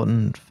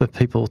important for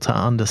people to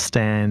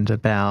understand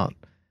about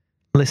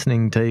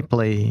listening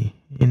deeply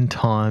in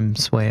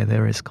times where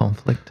there is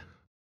conflict?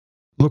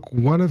 Look,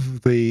 one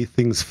of the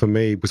things for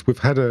me was we've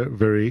had a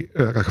very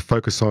a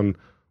focus on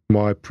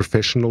my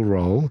professional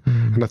role,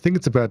 and I think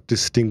it's about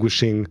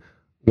distinguishing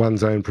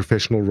one's own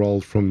professional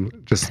role from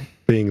just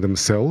being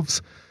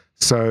themselves.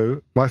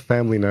 So my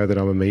family know that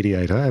I'm a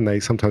mediator, and they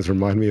sometimes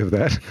remind me of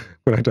that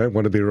when I don't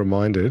want to be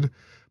reminded.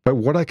 But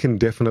what I can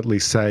definitely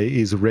say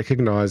is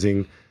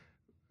recognizing,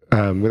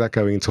 without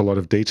going into a lot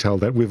of detail,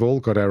 that we've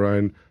all got our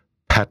own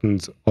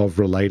patterns of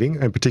relating,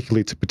 and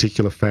particularly to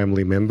particular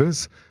family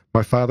members.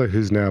 My father,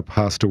 who's now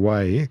passed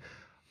away,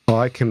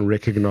 I can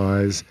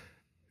recognize,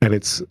 and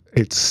it's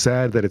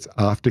sad that it's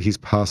after he's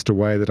passed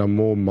away that I'm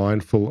more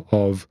mindful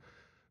of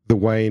the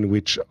way in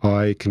which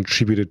I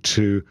contributed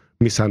to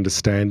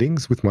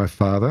misunderstandings with my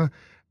father,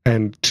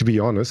 and to be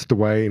honest, the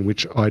way in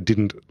which I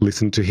didn't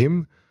listen to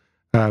him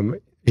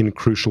in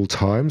crucial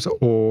times,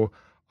 or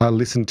I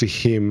listened to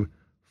him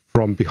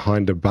from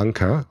behind a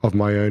bunker of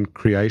my own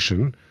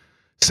creation,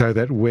 so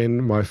that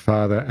when my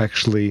father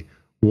actually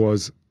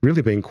was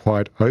really being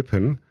quite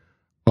open,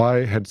 I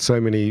had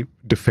so many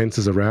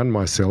defenses around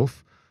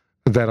myself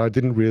that I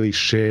didn't really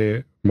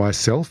share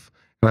myself,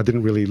 and I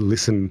didn't really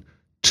listen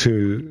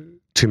to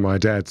my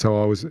dad.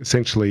 So I was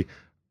essentially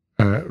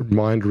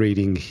mind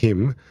reading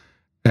him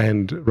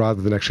and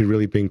rather than actually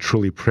really being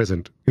truly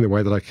present in the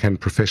way that I can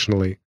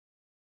professionally.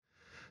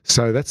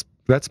 So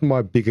that's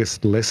my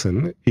biggest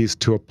lesson, is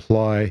to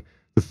apply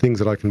the things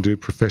that I can do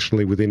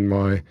professionally within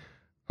my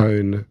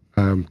own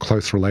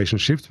close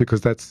relationships,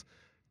 because that's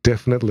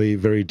definitely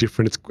very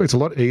different. It's a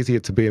lot easier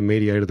to be a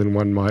mediator than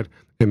one might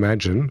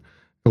imagine,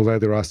 although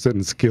there are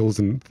certain skills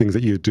and things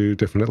that you do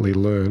definitely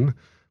learn,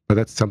 but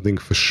that's something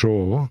for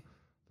sure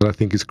that I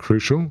think is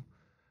crucial.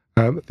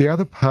 The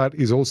other part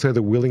is also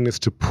the willingness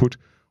to put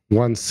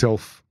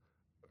oneself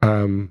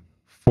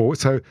forward.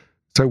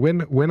 So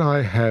when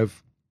I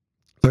have,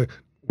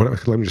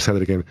 let me just say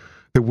that again,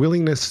 the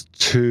willingness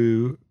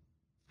to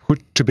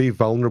be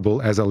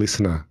vulnerable as a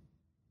listener.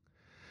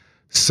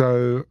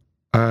 So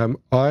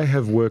I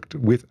have worked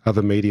with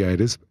other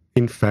mediators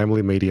in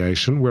family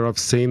mediation where I've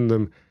seen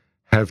them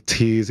have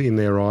tears in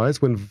their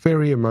eyes when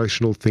very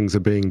emotional things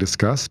are being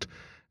discussed.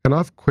 And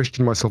I've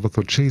questioned myself. I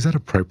thought, gee, is that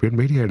appropriate?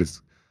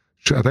 Mediators,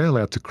 are they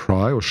allowed to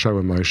cry or show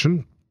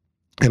emotion?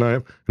 And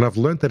I've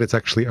learned that it's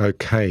actually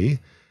okay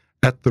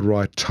at the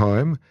right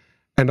time.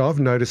 And I've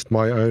noticed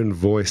my own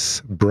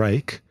voice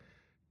break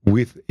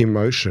with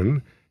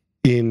emotion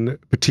in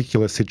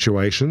particular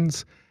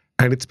situations.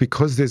 And it's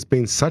because there's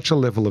been such a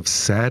level of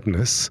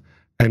sadness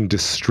and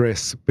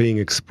distress being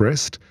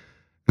expressed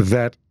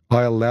that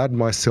I allowed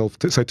myself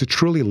to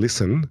truly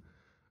listen.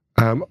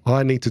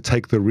 I need to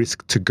take the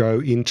risk to go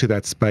into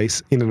that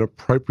space in an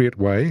appropriate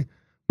way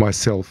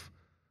myself.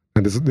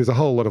 And there's a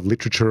whole lot of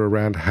literature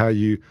around how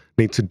you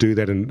need to do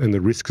that and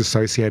the risks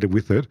associated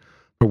with it.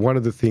 But one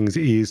of the things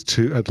is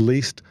to at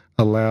least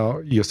allow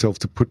yourself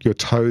to put your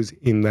toes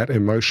in that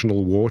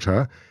emotional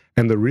water.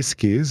 And the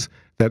risk is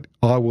that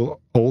I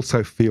will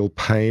also feel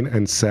pain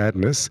and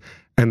sadness,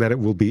 and that it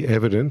will be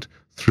evident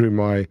through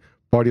my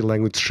body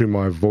language, through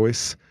my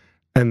voice,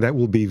 and that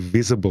will be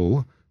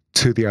visible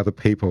to the other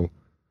people.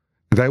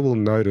 They will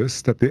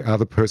notice that the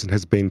other person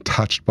has been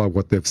touched by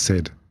what they've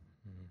said.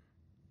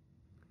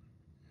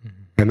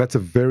 And that's a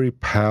very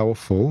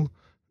powerful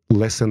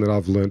lesson that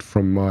I've learned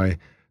from my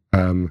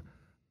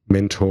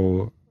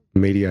mentor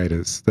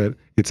mediators, that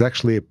it's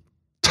actually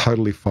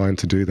totally fine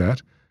to do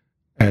that,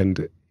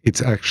 and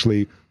it's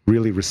actually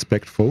really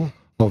respectful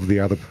of the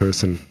other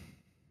person.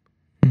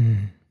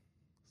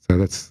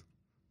 So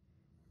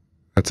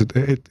it's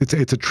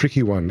a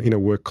tricky one in a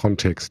work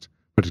context,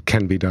 but it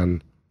can be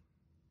done.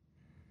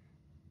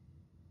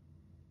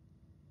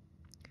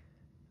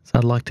 So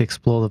I'd like to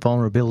explore the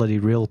vulnerability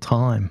real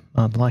time.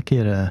 I'd like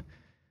you to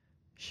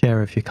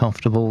share, if you're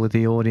comfortable, with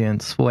the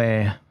audience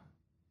where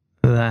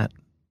that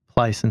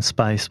place and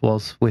space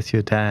was with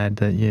your dad,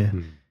 that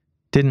you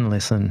didn't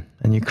listen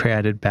and you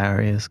created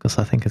barriers, because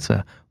I think it's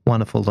a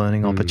wonderful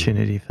learning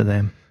opportunity for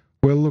them.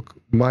 Well, look,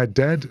 my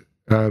dad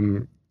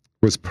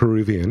was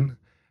Peruvian,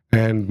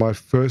 and my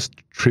first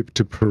trip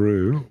to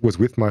Peru was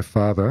with my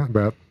father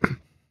about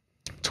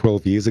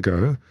 12 years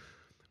ago.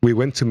 We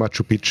went to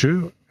Machu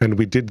Picchu and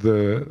we did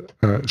the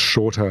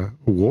shorter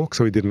walk.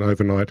 So we did an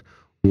overnight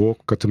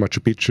walk, got to Machu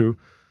Picchu.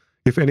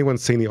 If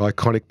anyone's seen the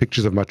iconic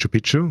pictures of Machu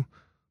Picchu,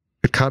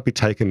 it can't be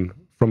taken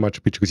from Machu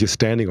Picchu because you're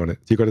standing on it.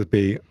 You've got to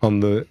be on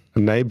the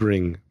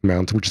neighboring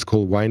mountain, which is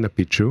called Huayna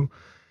Picchu.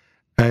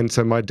 And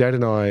so my dad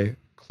and I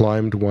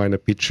climbed Huayna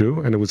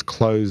Picchu, and it was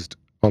closed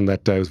on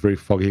that day. It was very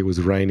foggy, it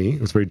was rainy,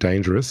 it was very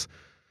dangerous.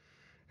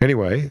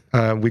 Anyway,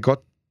 we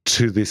got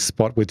to this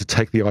spot where to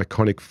take the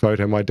iconic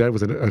photo. My dad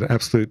was an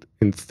absolute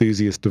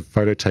enthusiast of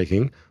photo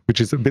taking, which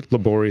is a bit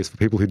laborious for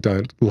people who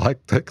don't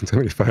like taking so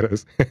many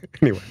photos.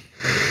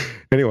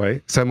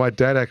 Anyway, so my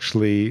dad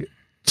actually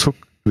took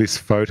this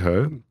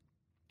photo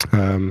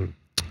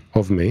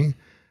of me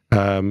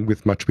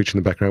with Machu Picchu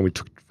in the background. We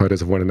took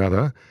photos of one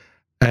another.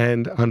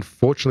 And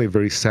unfortunately,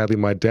 very sadly,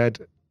 my dad,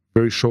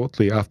 very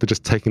shortly after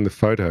just taking the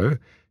photo,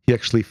 he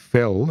actually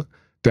fell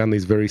down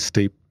these very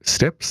steep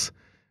steps,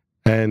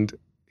 and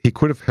he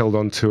could have held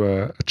on to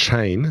a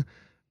chain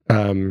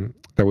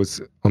that was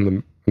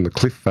on the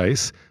cliff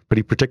face, but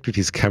he protected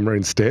his camera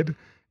instead.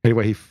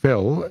 Anyway, he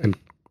fell, and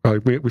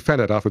we found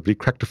out after, but he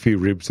cracked a few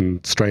ribs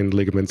and strained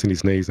ligaments in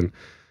his knees, and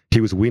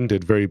he was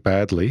winded very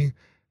badly.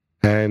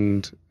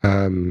 And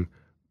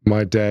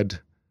my dad,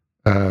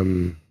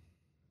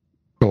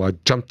 well, I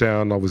jumped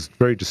down. I was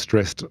very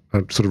distressed. I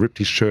sort of ripped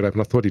his shirt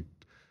open. I thought he'd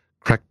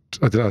cracked.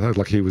 I didn't know,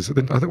 like he was.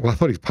 I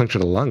thought he'd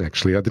punctured a lung.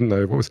 Actually, I didn't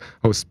know what was.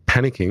 I was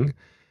panicking.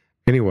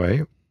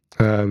 Anyway,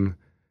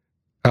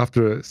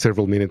 after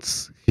several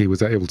minutes, he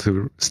was able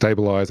to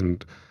stabilize,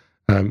 and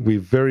we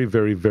very,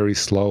 very, very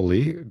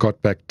slowly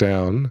got back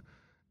down,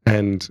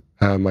 and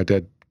my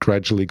dad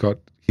gradually got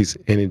his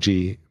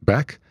energy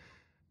back.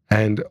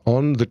 And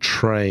on the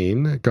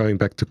train going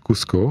back to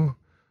Cusco,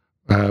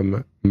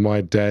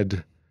 my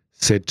dad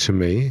said to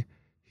me,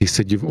 he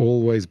said, "You've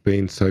always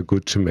been so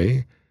good to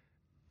me.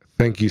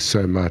 Thank you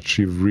so much.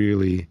 You've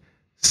really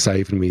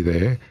saved me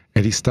there."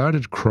 And he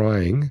started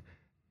crying,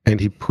 and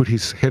he put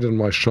his head on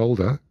my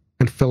shoulder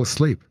and fell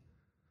asleep.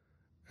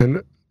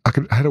 And I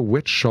had a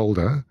wet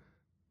shoulder,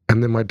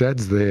 and then my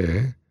dad's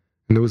there,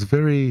 and it was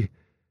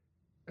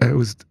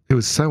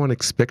so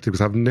unexpected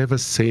because I've never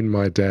seen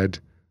my dad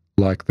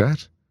like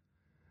that.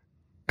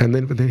 And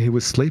then he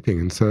was sleeping,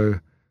 and so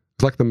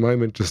it's like the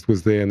moment just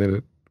was there, and then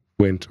it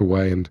went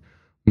away. And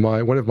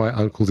one of my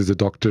uncles is a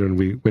doctor, and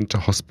we went to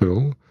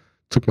hospital,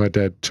 took my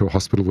dad to a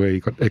hospital where he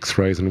got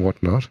x-rays and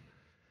whatnot.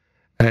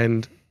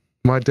 And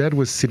my dad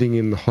was sitting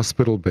in the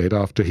hospital bed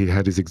after he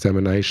had his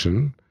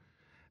examination,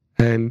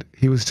 and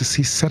he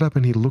sat up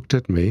and he looked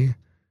at me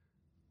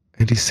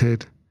and he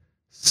said,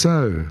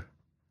 "So,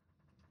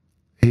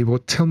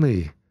 Ebohr, tell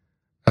me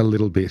a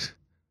little bit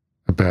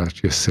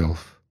about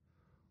yourself.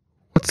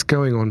 What's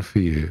going on for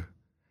you?"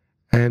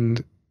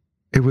 And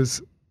it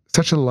was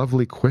such a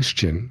lovely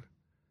question.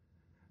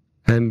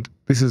 And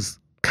this is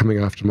coming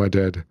after my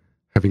dad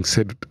having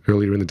said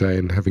earlier in the day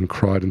and having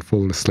cried and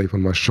fallen asleep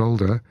on my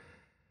shoulder.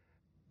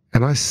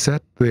 And I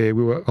sat there,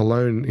 we were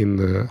alone in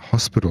the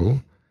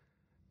hospital,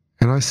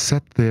 and I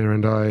sat there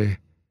and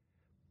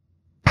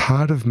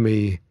part of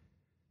me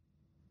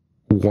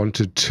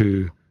wanted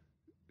to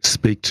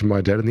speak to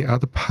my dad, and the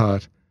other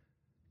part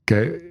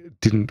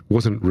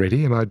wasn't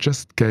ready, and I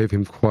just gave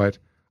him I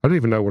don't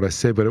even know what I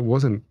said, but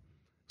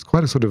it's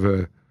quite a sort of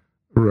a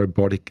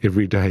robotic,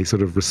 everyday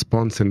sort of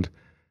response, and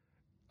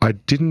I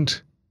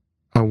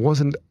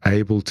wasn't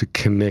able to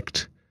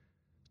connect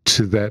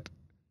to that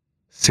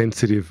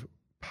sensitive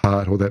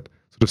part or that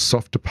sort of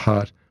softer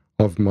part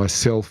of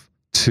myself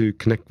to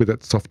connect with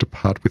that softer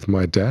part with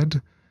my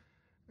dad.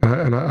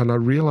 And I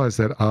realized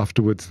that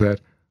afterwards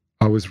that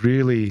I was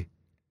really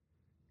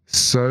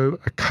so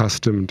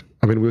accustomed.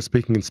 I mean, we were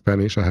speaking in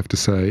Spanish, I have to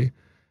say,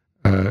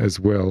 as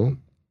well.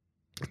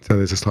 So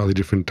there's a slightly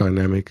different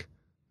dynamic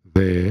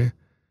there.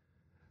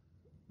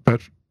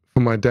 But for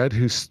my dad,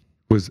 who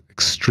was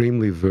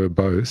extremely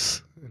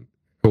verbose,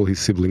 all his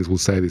siblings will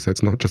say this,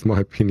 that's not just my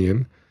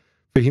opinion,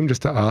 for him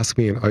just to ask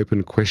me an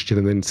open question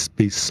and then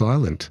be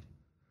silent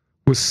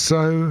was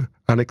so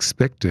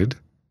unexpected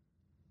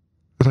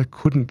that I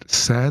couldn't,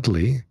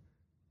 sadly,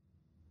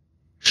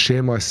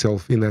 share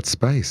myself in that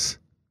space.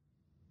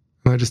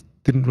 And I just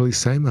didn't really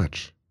say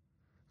much.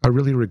 I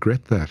really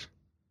regret that.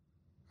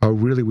 I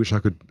really wish I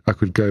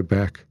could go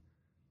back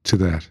to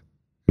that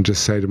and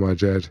just say to my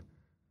dad,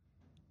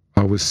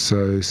 "I was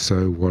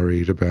so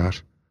worried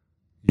about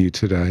you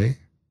today.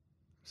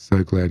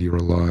 So glad you're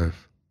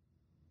alive.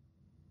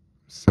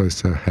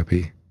 So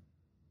happy.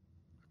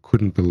 I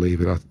couldn't believe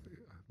it. I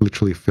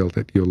literally felt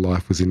that your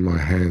life was in my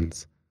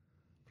hands.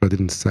 But I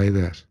didn't say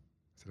that.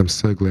 I said, I'm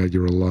so glad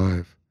you're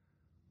alive.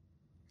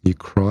 You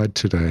cried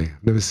today.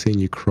 I've never seen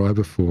you cry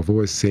before. I've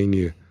always seen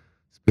you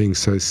as being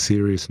so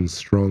serious and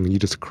strong, and you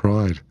just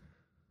cried.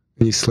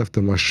 And you slept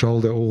on my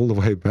shoulder all the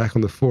way back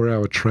on the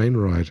 4-hour train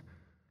ride.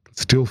 I can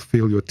still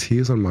feel your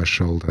tears on my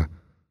shoulder.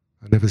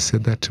 I never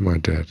said that to my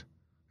dad,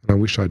 and I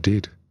wish I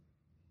did.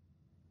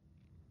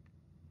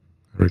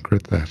 I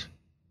regret that."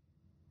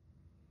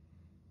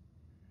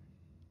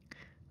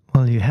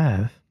 Well, you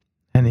have,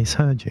 and he's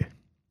heard you.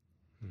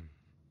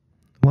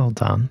 Well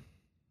done.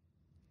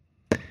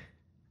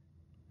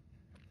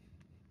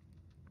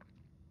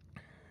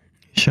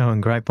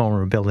 Showing great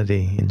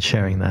vulnerability in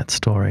sharing that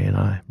story, and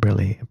I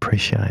really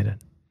appreciate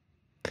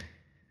it.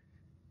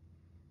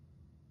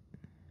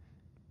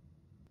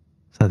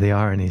 So the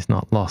irony is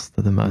not lost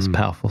that the most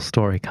powerful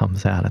story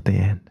comes out at the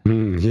end.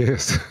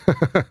 Yes.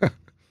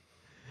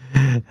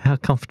 How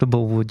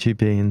comfortable would you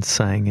be in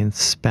saying in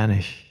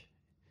Spanish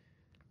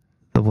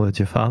the words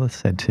your father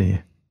said to you?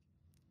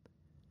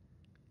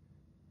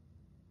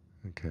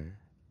 Okay.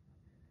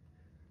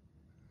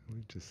 Let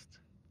me just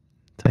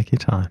take your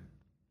time.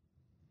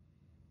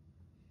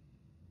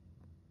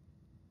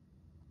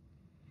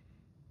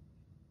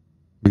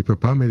 Mi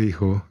papá me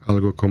dijo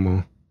algo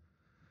como,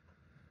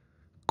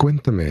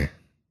 "Cuéntame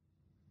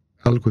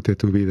algo de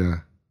tu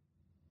vida.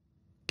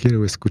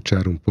 Quiero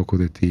escuchar un poco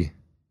de ti."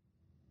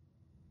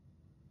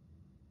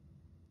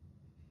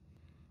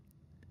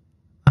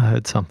 I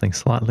heard something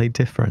slightly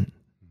different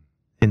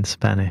in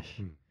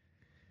Spanish.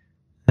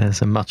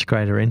 There's a much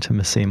greater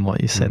intimacy in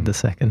what you said the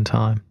second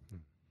time.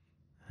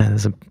 And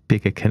there's a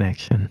bigger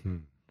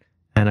connection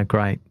and a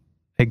great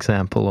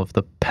example of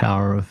the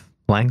power of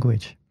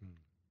language.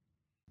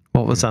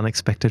 What was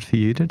unexpected for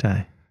you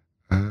today?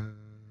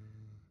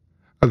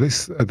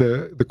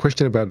 The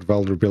question about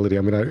vulnerability,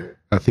 I mean,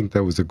 I think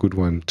that was a good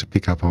one to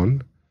pick up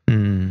on,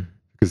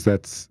 because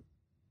that's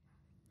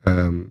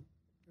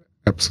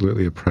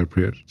absolutely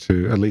appropriate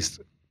to at least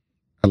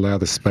allow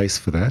the space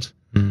for that.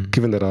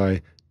 Given that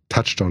I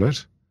touched on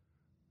it,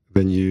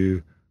 then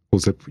you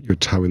also put your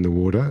toe in the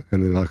water,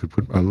 and then I could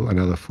put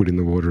another foot in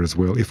the water as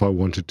well if I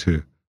wanted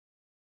to.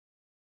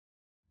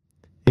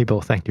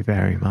 Ebohr, thank you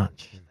very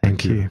much.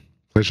 Thank you.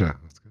 Pleasure.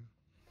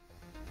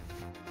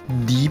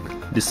 Deep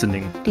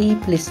listening.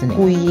 Deep listening.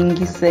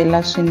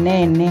 Kuyingisela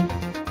swinene.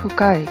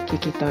 Pukai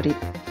kikitori.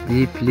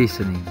 Deep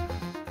listening.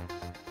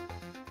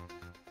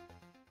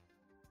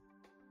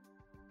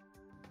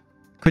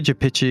 Could you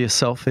picture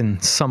yourself in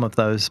some of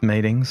those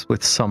meetings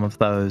with some of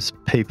those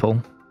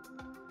people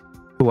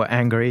who were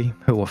angry,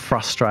 who were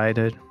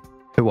frustrated,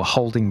 who were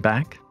holding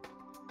back?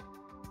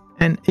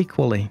 And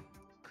equally,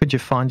 could you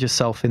find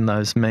yourself in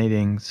those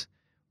meetings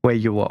where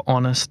you were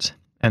honest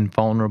and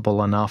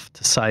vulnerable enough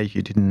to say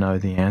you didn't know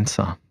the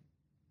answer.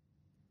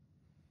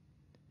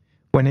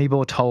 When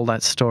Ebohr told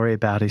that story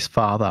about his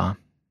father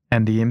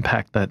and the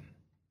impact that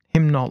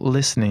him not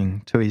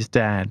listening to his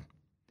dad,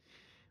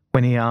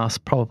 when he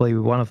asked probably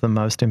one of the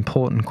most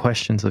important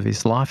questions of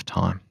his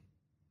lifetime,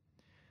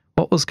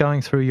 what was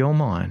going through your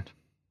mind?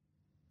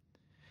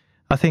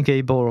 I think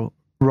Ebohr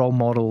role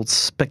models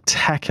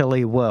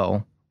spectacularly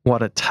well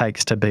what it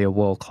takes to be a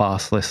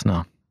world-class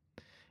listener.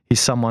 He's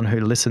someone who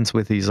listens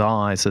with his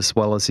eyes as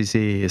well as his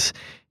ears.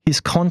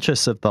 He's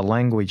conscious of the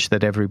language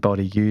that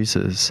everybody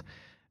uses.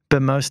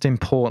 But most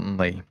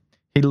importantly,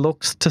 he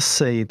looks to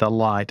see the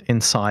light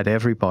inside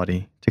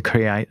everybody to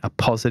create a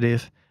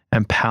positive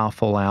and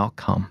powerful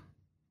outcome.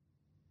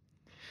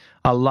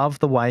 I love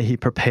the way he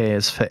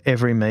prepares for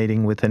every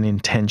meeting with an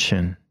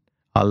intention.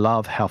 I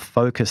love how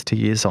focused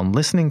he is on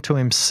listening to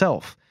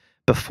himself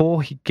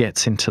before he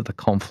gets into the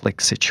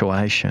conflict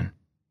situation.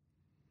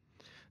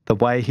 The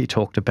way he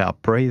talked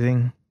about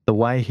breathing, the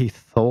way he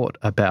thought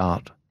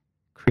about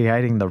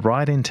creating the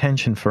right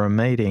intention for a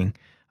meeting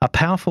are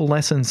powerful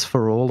lessons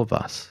for all of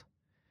us,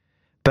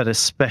 but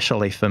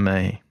especially for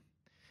me.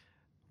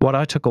 What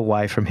I took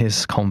away from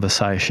his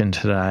conversation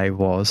today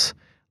was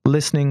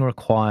listening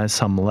requires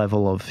some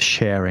level of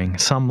sharing,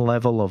 some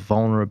level of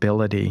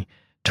vulnerability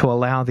to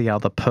allow the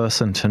other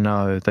person to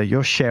know that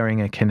you're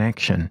sharing a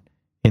connection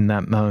in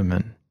that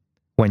moment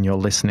when you're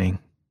listening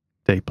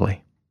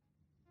deeply.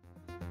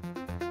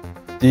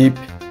 Deep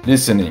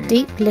listening.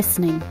 Deep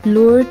listening.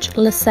 Lourdes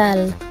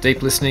Lascelles.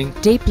 Deep listening.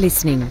 Deep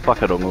listening.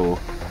 Whakarongo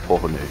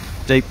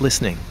pohonu. Deep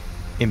listening.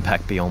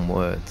 Impact beyond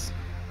words.